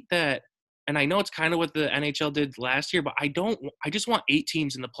hate that and I know it's kind of what the NHL did last year, but I just want 8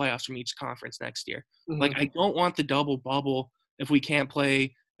 teams in the playoffs from each conference next year. Mm-hmm. Like, I don't want the double bubble if we can't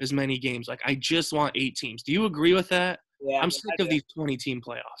play as many games. Like, I just want 8 teams. Do you agree with that? Yeah, I'm sick of these 20-team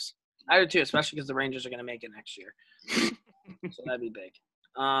playoffs. I do too, especially because the Rangers are going to make it next year. So that'd be big.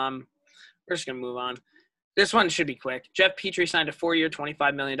 We're just going to move on. This one should be quick. Jeff Petrie signed a 4-year,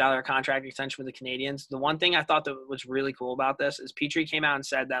 $25 million contract extension with the Canadiens. The one thing I thought that was really cool about this is Petrie came out and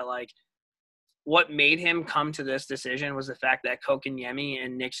said that, like, what made him come to this decision was the fact that Kotkaniemi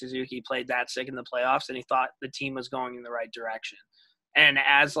and Nick Suzuki played that sick in the playoffs, and he thought the team was going in the right direction. And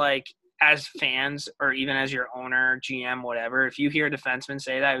as fans, or even as your owner, GM, whatever, if you hear a defenseman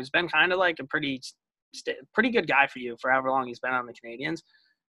say that, who's been kind of like a pretty good guy for you for however long he's been on the Canadiens,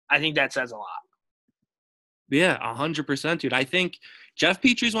 I think that says a lot. Yeah, 100%, dude. I think Jeff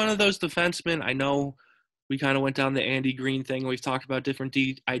Petrie's one of those defensemen. I know we kind of went down the Andy Green thing. We've talked about different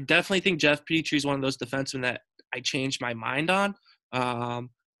I definitely think Jeff Petrie's one of those defensemen that I changed my mind on.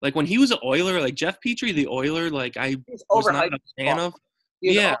 Like, when he was an Oiler, like Jeff Petrie, the Oiler, like, I was not a fan of.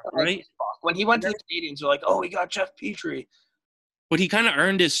 Yeah, right? When he went to the Canadiens, you're like, oh, we got Jeff Petrie. But he kind of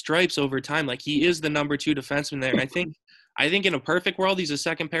earned his stripes over time. Like, he is the number 2 defenseman there. And I think in a perfect world, he's a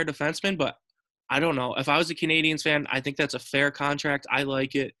second-pair defenseman, but I don't know. If I was a Canadiens fan, I think that's a fair contract. I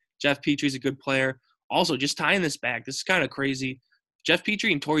like it. Jeff Petrie's a good player. Also, just tying this back, this is kind of crazy. Jeff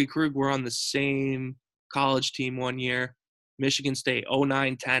Petrie and Torrey Krug were on the same college team one year, Michigan State,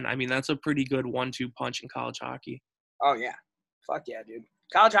 09-10. I mean, that's a pretty good 1-2 punch in college hockey. Oh, yeah. Fuck yeah, dude.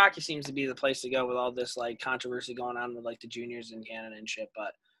 College hockey seems to be the place to go with all this, like, controversy going on with, like, the juniors in Canada and shit,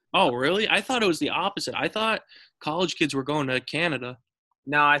 but. Oh, really? I thought it was the opposite. I thought college kids were going to Canada.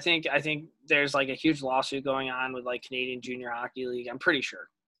 No, I think there's, like, a huge lawsuit going on with, like, Canadian Junior Hockey League. I'm pretty sure.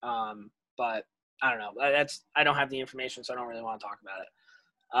 But I don't know. I don't have the information, so I don't really want to talk about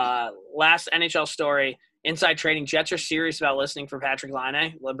it. Last NHL story, inside trading. Jets are serious about listening for Patrick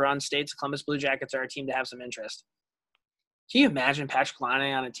Laine. LeBron states Columbus Blue Jackets are a team to have some interest. Can you imagine Patrick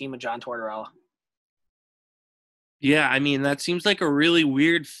Laine on a team with John Tortorella? Yeah, I mean, that seems like a really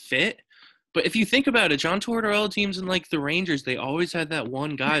weird fit. But if you think about it, John Tortorella teams and, like, the Rangers, they always had that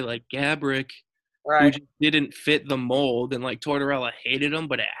one guy, like Gaborik, right, who just didn't fit the mold. And, like, Tortorella hated him,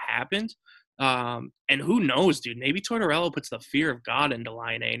 but it happened. And who knows, dude? Maybe Tortorella puts the fear of God into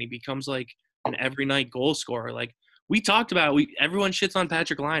Laine, and he becomes, like, an every-night goal scorer. Like, we talked about, everyone shits on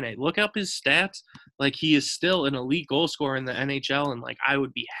Patrick Laine. Look up his stats. Like, he is still an elite goal scorer in the NHL, and, like, I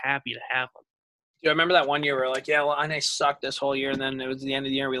would be happy to have him. I remember that one year where, like, yeah, well, Laine sucked this whole year, and then it was the end of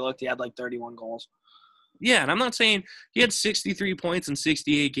the year we looked, he had, like, 31 goals. Yeah, and I'm not saying he had 63 points in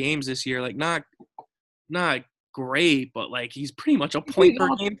 68 games this year. Like, not great, but, like, he's pretty much a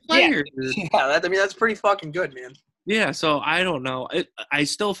point-per-game player. Yeah, that's pretty fucking good, man. Yeah, so I don't know. I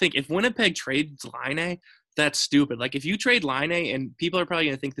still think if Winnipeg trades Laine, that's stupid. Like, if you trade Laine, and people are probably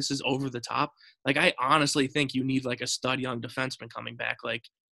going to think this is over the top, like, I honestly think you need, like, a stud young defenseman coming back. Like,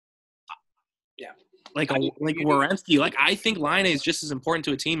 yeah. Like Werenski. Like, I think Laine is just as important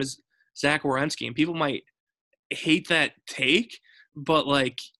to a team as Zach Werenski. And people might hate that take, but,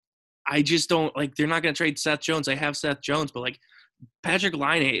 like, I just don't – like, they're not going to trade Seth Jones. They have Seth Jones, but, like, Patrick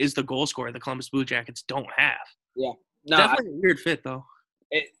Laine is the goal scorer the Columbus Blue Jackets don't have. Yeah. No, definitely a weird fit, though.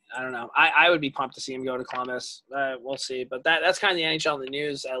 I don't know. I would be pumped to see him go to Columbus. We'll see. But that's kind of the NHL in the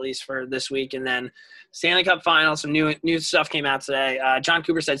news, at least for this week. And then Stanley Cup Final, some new stuff came out today. John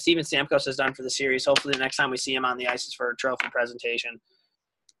Cooper said Steven Stamkos is done for the series. Hopefully the next time we see him on the ice is for a trophy presentation.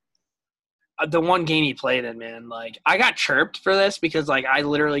 The one game he played in, man, like, I got chirped for this because, like, I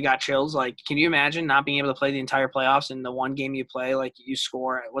literally got chills. Like, can you imagine not being able to play the entire playoffs and the one game you play, like, you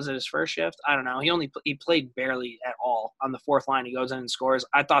score? Was it his first shift? I don't know. He played barely at all on the fourth line. He goes in and scores.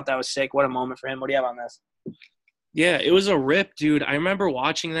 I thought that was sick. What a moment for him. What do you have on this? Yeah, it was a rip, dude. I remember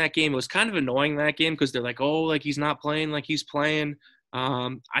watching that game. It was kind of annoying, that game, because they're like, oh, like, he's not playing like he's playing.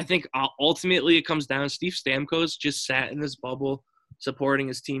 I think ultimately it comes down. Steve Stamkos just sat in this bubble supporting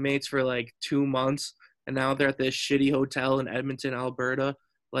his teammates for like 2 months, and now they're at this shitty hotel in Edmonton, Alberta,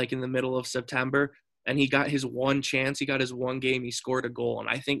 like in the middle of September, and he got his one chance. He got his one game. He scored a goal, and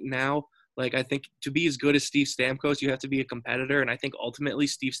I think now, like, I think to be as good as Steve Stamkos, you have to be a competitor, and I think ultimately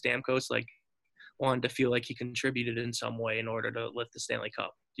Steve Stamkos, like, wanted to feel like he contributed in some way in order to lift the Stanley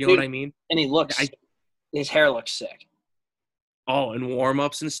Cup. You know what I mean? And his hair looks sick. Oh, and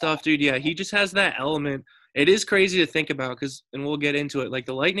warm-ups and stuff, dude. Yeah, he just has that element. It is crazy to think about because, and we'll get into it, like,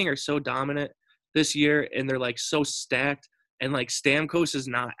 the Lightning are so dominant this year, and they're, like, so stacked, and, like, Stamkos is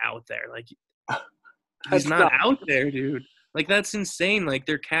not out there. Like, he's not out there, dude. Like, that's insane. Like,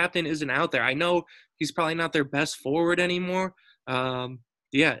 their captain isn't out there. I know he's probably not their best forward anymore,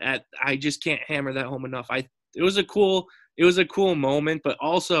 I just can't hammer that home enough. It was a cool moment, but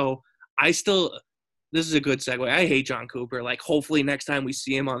also this is a good segue. I hate John Cooper. Like, hopefully next time we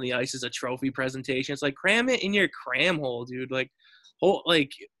see him on the ice is a trophy presentation. It's like, cram it in your cram hole, dude. Like, why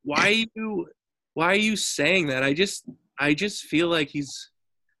are you saying that? I just feel like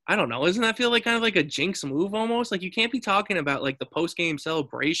I don't know. Doesn't that feel like kind of like a jinx move almost? Like, you can't be talking about like the post game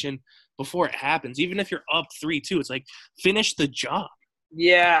celebration before it happens, even if you're up 3-2. It's like, finish the job.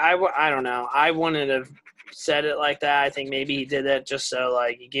 Yeah, I don't know. I wouldn't have said it like that. I think maybe he did it just so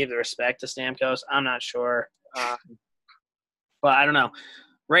like he gave the respect to Stamkos. I'm not sure, but I don't know.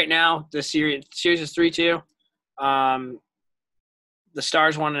 Right now, the series is 3-2. The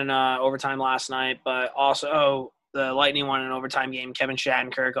Stars won in overtime last night, but also the Lightning won an overtime game. Kevin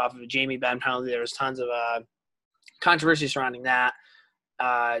Shattenkirk off of a Jamie Benn penalty. There was tons of controversy surrounding that.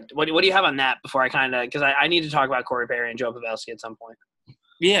 What do you have on that before I kind of – because I need to talk about Corey Perry and Joe Pavelski at some point.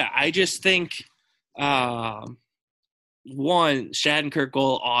 Yeah, I just think one, Shattenkirk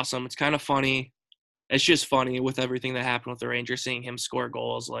goal, awesome. It's kind of funny. It's just funny with everything that happened with the Rangers, seeing him score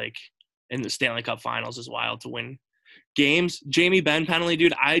goals like in the Stanley Cup Finals is wild to win games. Jamie Benn penalty,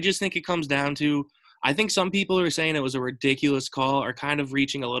 dude, I just think it comes down to – I think some people are saying it was a ridiculous call or kind of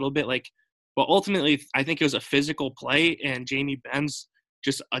reaching a little bit like – but ultimately I think it was a physical play, and Jamie Benn's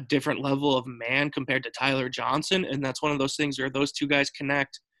just a different level of man compared to Tyler Johnson. And that's one of those things where those two guys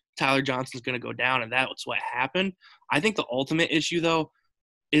connect, Tyler Johnson's going to go down, and that's what happened. I think the ultimate issue, though,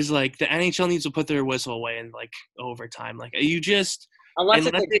 is like the NHL needs to put their whistle away in like overtime. Like you just unless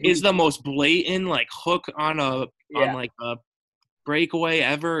it is the most blatant like hook on on like a breakaway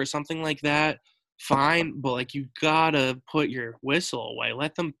ever or something like that, fine. But like you gotta put your whistle away.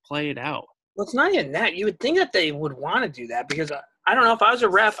 Let them play it out. Well, it's not even that. You would think that they would want to do that because I don't know. If I was a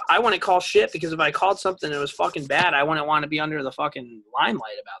ref, I wouldn't call shit because if I called something that was fucking bad, I wouldn't want to be under the fucking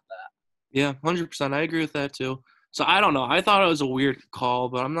limelight about that. Yeah, 100%. I agree with that too. So I don't know. I thought it was a weird call,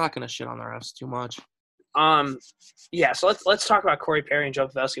 but I'm not going to shit on the refs too much. Yeah, so let's talk about Corey Perry and Joe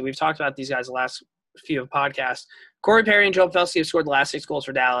Pavelski. We've talked about these guys the last few podcasts. Corey Perry and Joe Pavelski have scored the last 6 goals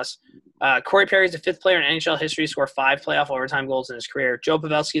for Dallas. Corey Perry is the 5th player in NHL history to score 5 playoff overtime goals in his career. Joe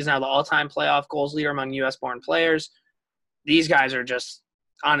Pavelski is now the all-time playoff goals leader among U.S.-born players. These guys are just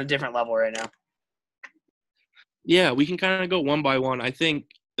on a different level right now. Yeah, we can kind of go one by one. I think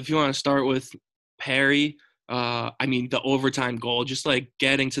if you want to start with Perry, the overtime goal, just like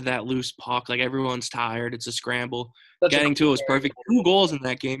getting to that loose puck, like everyone's tired. It's a scramble. Getting to it was perfect. 2 goals in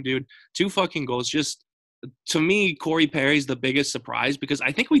that game, dude. 2 fucking goals. Just to me, Corey Perry's the biggest surprise because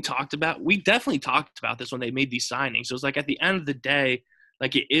I think we definitely talked about this when they made these signings. So it's like at the end of the day,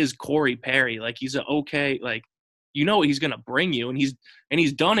 like it is Corey Perry. Like he's like you know what he's gonna bring you, and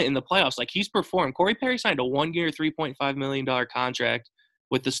he's done it in the playoffs. Like he's performed. Corey Perry signed a 1-year, $3.5 million contract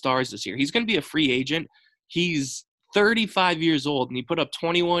with the Stars this year. He's gonna be a free agent. He's 35 years old, and he put up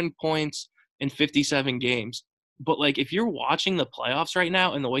 21 points in 57 games. But, like, if you're watching the playoffs right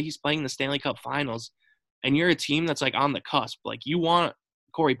now and the way he's playing the Stanley Cup Finals, and you're a team that's, like, on the cusp, like, you want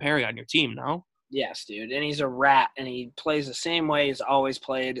Corey Perry on your team, no? Yes, dude. And he's a rat, and he plays the same way he's always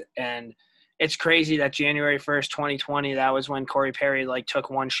played. And it's crazy that January 1st, 2020, that was when Corey Perry, like, took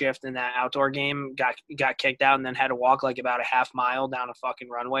one shift in that outdoor game, got kicked out, and then had to walk, like, about a half mile down a fucking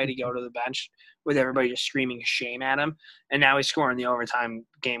runway to go to the bench with everybody just screaming shame at him. And now he's scoring the overtime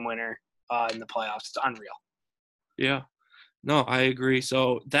game winner in the playoffs. It's unreal. Yeah. No, I agree.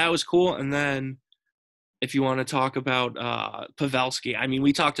 So that was cool. And then if you want to talk about Pavelski, I mean,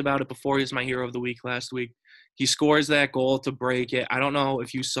 we talked about it before. He was my hero of the week last week. He scores that goal to break it. I don't know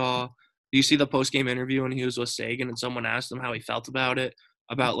if you see the post-game interview when he was with Sagan and someone asked him how he felt about it,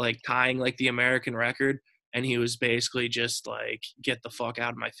 about like tying like the American record. And he was basically just like, get the fuck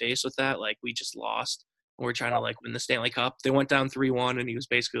out of my face with that. Like, we just lost. We're trying to like win the Stanley Cup. They went down 3-1 and he was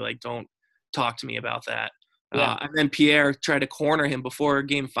basically like, don't talk to me about that. Yeah. And then Pierre tried to corner him before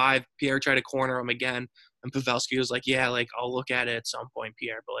Game 5. Pierre tried to corner him again. And Pavelski was like, yeah, like, I'll look at it at some point,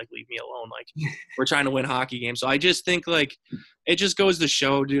 Pierre, but, like, leave me alone. Like, we're trying to win hockey games. So I just think, like, it just goes to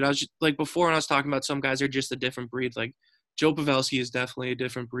show, dude. I was just, like, before when I was talking about some guys are just a different breed. Like, Joe Pavelski is definitely a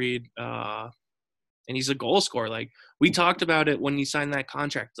different breed. And he's a goal scorer. Like, we talked about it when he signed that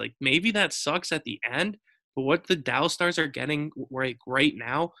contract. Like, maybe that sucks at the end, but what the Dallas Stars are getting right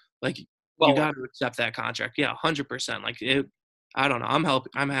now, like, you got to accept that contract. Yeah, 100%. Like, I don't know.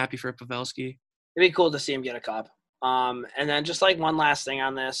 I'm happy for Pavelski. It'd be cool to see him get a cup. And then just like one last thing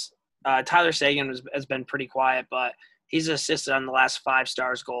on this, Tyler Sagan has been pretty quiet, but he's assisted on the last 5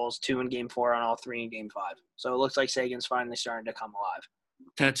 Stars goals, 2 in Game 4 and all 3 in Game 5. So it looks like Sagan's finally starting to come alive.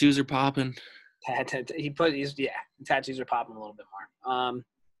 Tattoos are popping. Tattoos are popping a little bit more.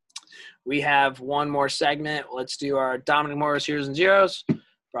 We have one more segment. Let's do our Dominic Moore's Heroes and Zeros,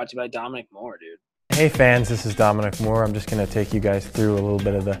 brought to you by Dominic Moore, dude. Hey fans, this is Dominic Moore. I'm just going to take you guys through a little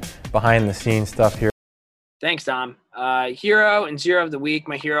bit of the behind-the-scenes stuff here. Thanks, Dom. Hero and Zero of the week.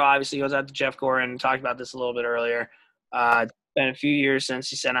 My hero obviously goes out to Jeff Gordon. Talked about this a little bit earlier. It's been a few years since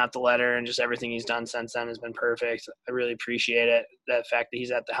he sent out the letter, and just everything he's done since then has been perfect. I really appreciate it, the fact that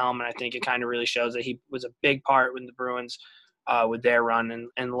he's at the helm, and I think it kind of really shows that he was a big part with the Bruins with their run,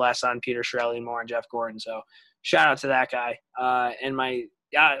 and less on Peter Chiarelli, more on Jeff Gordon. So shout out to that guy.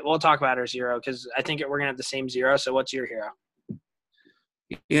 We'll talk about our zero because I think we're going to have the same zero. So what's your hero?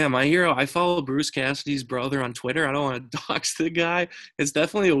 Yeah, my hero, I follow Bruce Cassidy's brother on Twitter. I don't want to dox the guy. It's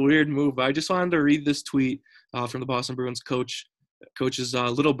definitely a weird move. I just wanted to read this tweet from the Boston Bruins coach's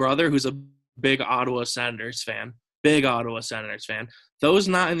little brother, who's a big Ottawa Senators fan. Those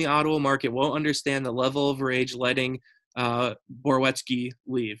not in the Ottawa market won't understand the level of rage letting Borowiecki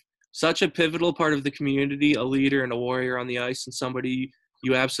leave. Such a pivotal part of the community, a leader and a warrior on the ice, and somebody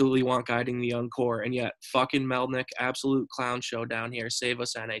you absolutely want guiding the young core. And yet, fucking Melnick, absolute clown show down here. Save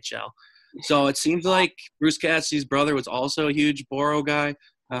us, NHL. So it seems like Bruce Cassidy's brother was also a huge Boro guy.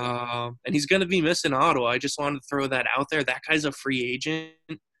 And he's going to be missing Ottawa. I just wanted to throw that out there. That guy's a free agent.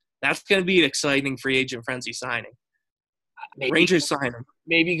 That's going to be an exciting free agent frenzy signing. Rangers sign him.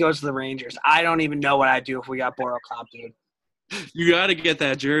 Maybe he goes to the Rangers. I don't even know what I'd do if we got Boro Cop, dude. You got to get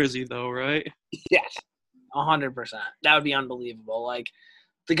that jersey, though, right? Yes, 100%. That would be unbelievable. Like,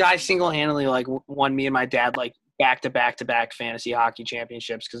 the guy single-handedly, like, won me and my dad, like, back-to-back-to-back fantasy hockey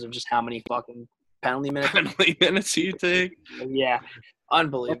championships because of just how many fucking penalty minutes you take. Yeah,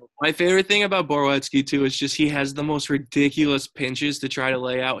 unbelievable. My favorite thing about Borowiecki, too, is just he has the most ridiculous pinches to try to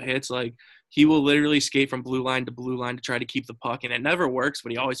lay out hits. Like, he will literally skate from blue line to try to keep the puck, and it never works,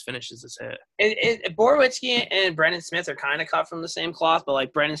 but he always finishes his hit. Borowiecki and Brendan Smith are kind of cut from the same cloth, but,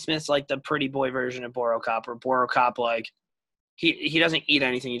 like, Brendan Smith's, like, the pretty boy version of Boro Cop, where Boro Cop, like, he doesn't eat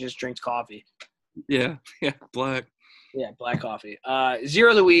anything. He just drinks coffee. Yeah, black. Yeah, black coffee.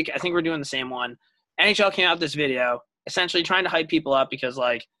 Zero of the week. I think we're doing the same one. NHL came out with this video, essentially trying to hype people up because,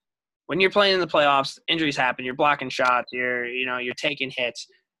 like, when you're playing in the playoffs, injuries happen. You're blocking shots. You're taking hits,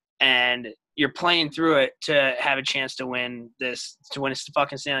 and you're playing through it to have a chance to win a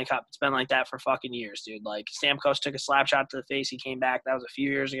fucking Stanley Cup. It's been like that for fucking years, dude. Like, Stamkos took a slap shot to the face. He came back. That was a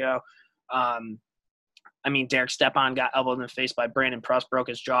few years ago. Derek Stepan got elbowed in the face by Brandon Pruss, broke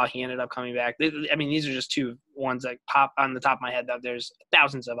his jaw. He ended up coming back. These are just two ones that pop on the top of my head. There's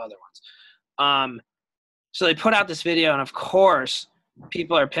thousands of other ones. So they put out this video, and of course,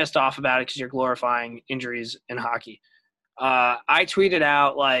 people are pissed off about it because you're glorifying injuries in hockey. I tweeted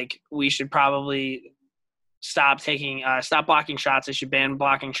out, like, we should probably stop blocking shots. They should ban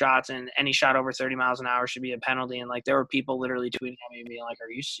blocking shots, and any shot over 30 miles an hour should be a penalty. And, like, there were people literally tweeting at me and being like,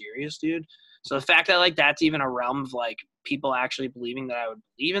 are you serious, dude? So the fact that, like, that's even a realm of, like, people actually believing that I would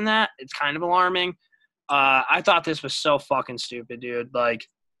believe in that, it's kind of alarming. I thought this was so fucking stupid, dude. Like,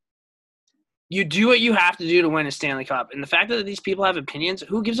 you do what you have to do to win a Stanley Cup. And the fact that these people have opinions,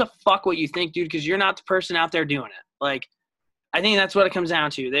 who gives a fuck what you think, dude, because you're not the person out there doing it. Like, I think that's what it comes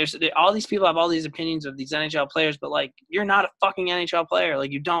down to. All these people have all these opinions of these NHL players, but, like, you're not a fucking NHL player.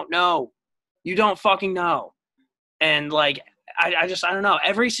 Like, you don't know. You don't fucking know. And, like, I don't know.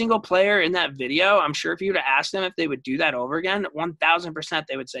 Every single player in that video, I'm sure if you were to ask them if they would do that over again, 1,000%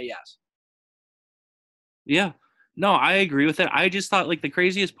 they would say yes. Yeah. No, I agree with it. I just thought, like, the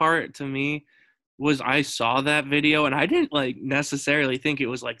craziest part to me was I saw that video, and I didn't, like, necessarily think it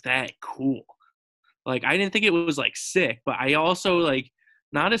was, like, that cool. Like, I didn't think it was, like, sick, but I also, like,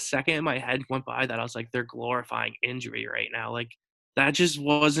 not a second in my head went by that I was like, they're glorifying injury right now. Like, that just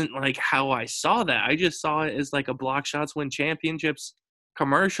wasn't, like, how I saw that. I just saw it as, like, a block shots win championships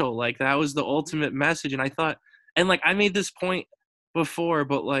commercial. Like, that was the ultimate message. And I thought – and, like, I made this point before,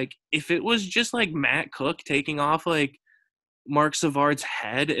 but, like, if it was just, like, Matt Cook taking off, like, Mark Savard's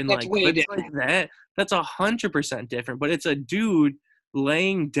head and, That's like, way like that, that's 100% different. But it's a dude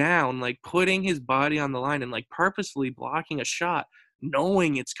laying down, like, putting his body on the line and, like, purposefully blocking a shot,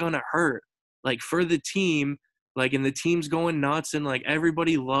 knowing it's going to hurt, like, for the team – like, and the team's going nuts and, like,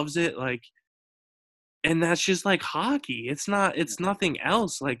 everybody loves it. Like, and that's just, like, hockey. It's nothing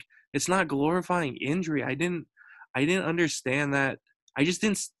else. Like, it's not glorifying injury. I didn't understand that. I just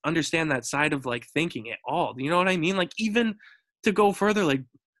didn't understand that side of, like, thinking at all. You know what I mean? Like, even to go further, like,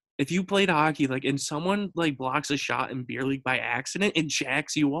 if you played hockey, like, and someone, like, blocks a shot in beer league by accident, it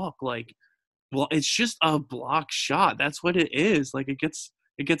jacks you up. Like, well, it's just a block shot. That's what it is. Like, it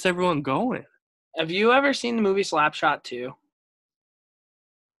gets everyone going. Have you ever seen the movie Slapshot 2?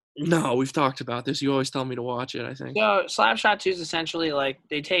 No, we've talked about this. You always tell me to watch it, I think. So Slapshot 2 is essentially like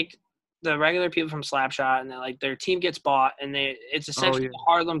they take the regular people from Slapshot and like their team gets bought and it's essentially the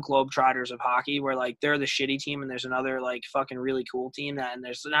Harlem Globetrotters of hockey where like they're the shitty team and there's another like fucking really cool team and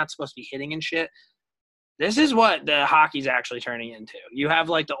they're not supposed to be hitting and shit. This is what the hockey's actually turning into. You have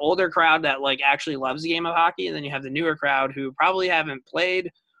like the older crowd that like actually loves the game of hockey, and then you have the newer crowd who probably haven't played,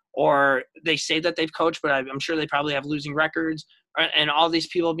 or they say that they've coached, but I'm sure they probably have losing records. And all these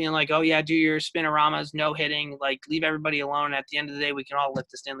people being like, oh yeah, do your spinoramas, no hitting, like leave everybody alone. At the end of the day, we can all lift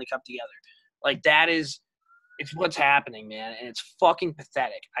the Stanley Cup together. Like it's what's happening, man. And it's fucking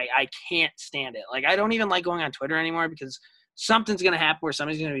pathetic. I can't stand it. Like I don't even like going on Twitter anymore because something's going to happen where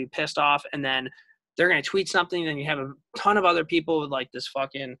somebody's going to be pissed off and then they're going to tweet something. Then you have a ton of other people with like this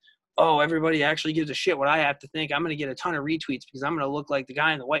fucking, oh, everybody actually gives a shit what I have to think. I'm going to get a ton of retweets because I'm going to look like the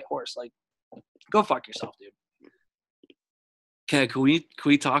guy in the white horse. Like, go fuck yourself, dude. Okay, can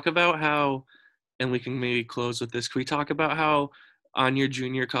we talk about how, and we can maybe close with this, can we talk about how on your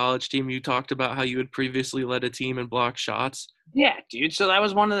junior college team you talked about how you had previously led a team and blocked shots? Yeah, dude. So that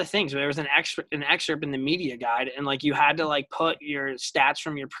was one of the things. There was an excerpt in the media guide, and like you had to like put your stats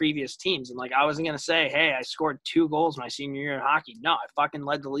from your previous teams. And like I wasn't gonna say, hey, I scored 2 goals my senior year in hockey. No, I fucking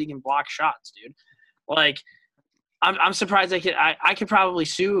led the league in blocked shots, dude. Like I'm surprised I could probably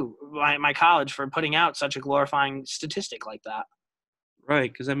sue my college for putting out such a glorifying statistic like that.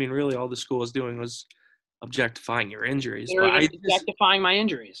 Right, because I mean, really, all the school was doing was objectifying your injuries. They were objectifying my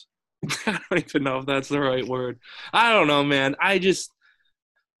injuries. I don't even know if that's the right word. I don't know, man.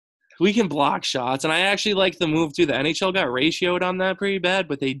 We can block shots, and I actually like the move too. The NHL got ratioed on that pretty bad,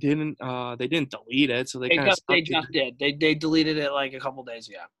 but they didn't delete it, so they just did. They deleted it like a couple days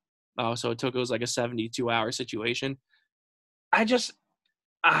ago. Oh, so it was like a 72-hour situation.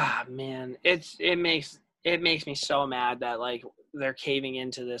 Man, it makes me so mad that like they're caving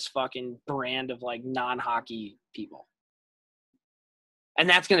into this fucking brand of like non-hockey people. And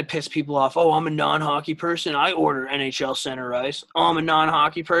that's going to piss people off. Oh, I'm a non-hockey person. I order NHL center ice. Oh, I'm a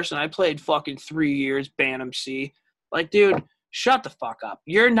non-hockey person. I played fucking 3 years Bantam C. Like, dude, shut the fuck up.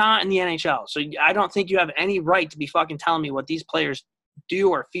 You're not in the NHL. So I don't think you have any right to be fucking telling me what these players do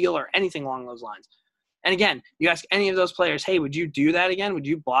or feel or anything along those lines. And again, you ask any of those players, hey, would you do that again? Would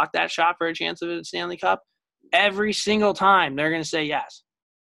you block that shot for a chance of a Stanley Cup? Every single time they're going to say yes.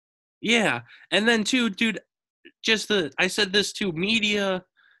 Yeah. And then too, dude, I said this too, media,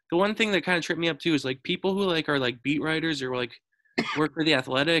 the one thing that kind of tripped me up too is like people who like are like beat writers or like work for The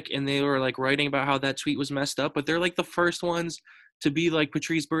Athletic, and they were like writing about how that tweet was messed up, but they're like the first ones to be like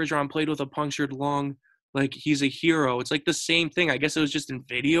Patrice Bergeron played with a punctured lung, like he's a hero. It's like the same thing. I guess it was just in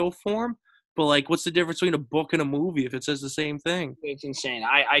video form. But, like, what's the difference between a book and a movie if it says the same thing? It's insane.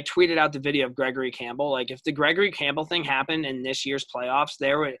 I tweeted out the video of Gregory Campbell. Like, if the Gregory Campbell thing happened in this year's playoffs,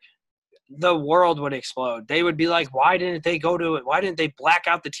 the world would explode. They would be like, why didn't they go to it? Why didn't they black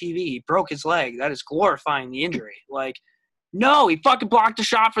out the TV? He broke his leg. That is glorifying the injury. Like, no, he fucking blocked a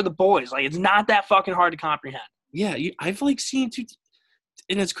shot for the boys. Like, it's not that fucking hard to comprehend. Yeah, I've, like, seen two –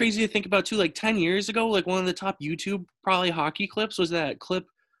 and it's crazy to think about, too. Like, 10 years ago, like, one of the top YouTube probably hockey clips was that clip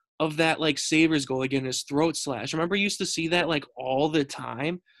 – of that, like, Sabres goal again, his throat slash. Remember you used to see that, like, all the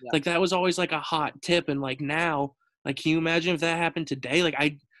time? Yeah. Like, that was always, like, a hot tip. And, like, now, like, can you imagine if that happened today? Like,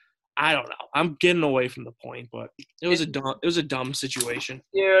 I don't know. I'm getting away from the point, but it was a dumb situation.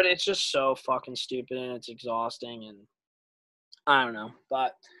 Dude, it's just so fucking stupid, and it's exhausting, and I don't know.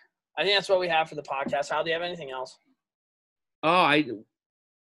 But I think that's what we have for the podcast. Hal, do you have anything else? Oh,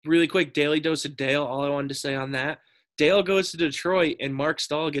 really quick, Daily Dose of Dale, all I wanted to say on that. Dale goes to Detroit, and Mark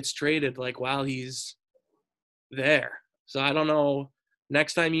Stahl gets traded, like, while he's there. So I don't know.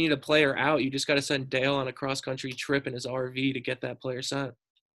 Next time you need a player out, you just got to send Dale on a cross-country trip in his RV to get that player sent.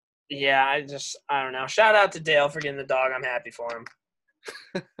 Yeah, I don't know. Shout out to Dale for getting the dog. I'm happy for him.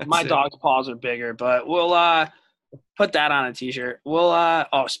 My dog's paws are bigger, but we'll put that on a T-shirt.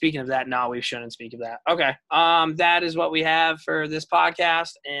 Speaking of that, no, we shouldn't speak of that. Okay. That is what we have for this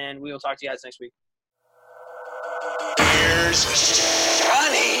podcast, and we will talk to you guys next week. Here's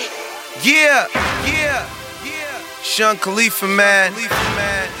Johnny. Yeah. Sean Khalifa, man.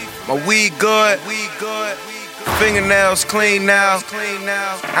 My weed good. Fingernails clean now.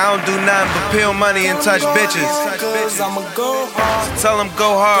 I don't do nothing but peel money and touch bitches. So tell them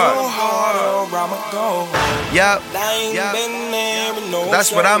go hard. Yup.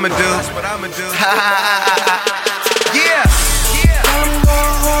 That's what I'ma do. Yeah.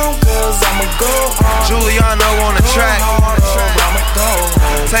 Giuliano on the track.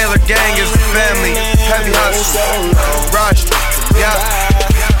 Taylor Gang is the family. Heavy hustle. Rush. Yeah.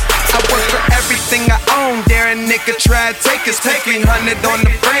 I work for everything I own. Darren Nick nigga try to take us. Take 100 on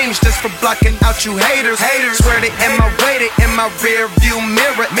the frames just for blocking out you haters. Swear they in my way, they in my rear view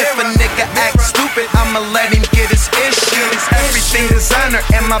mirror. If a nigga act stupid, I'ma let him get his issues. Everything designer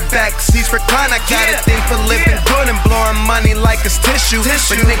in my back seats recline. I got a thing for living good and blowing money like it's tissue.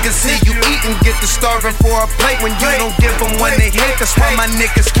 But niggas see you eating, get to starving for a plate when you don't give them when they hate. That's why my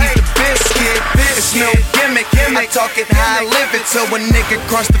niggas keep the biscuit. It's no gimmick, I talk it how I live it. So when nigga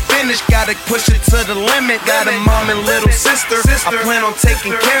cross the finish, gotta push it to the limit. Got a mom and little sister, I plan on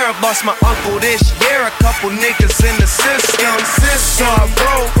taking care of. Lost my uncle this year, a couple niggas in the system. So I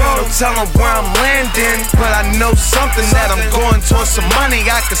roll, no telling where I'm landing, but I know something that I'm going towards some money.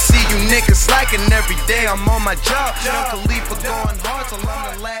 I can see you niggas slacking every day. I'm on my job, Young Khalifa going hard till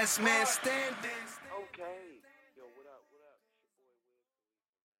I'm the last man standing. Okay.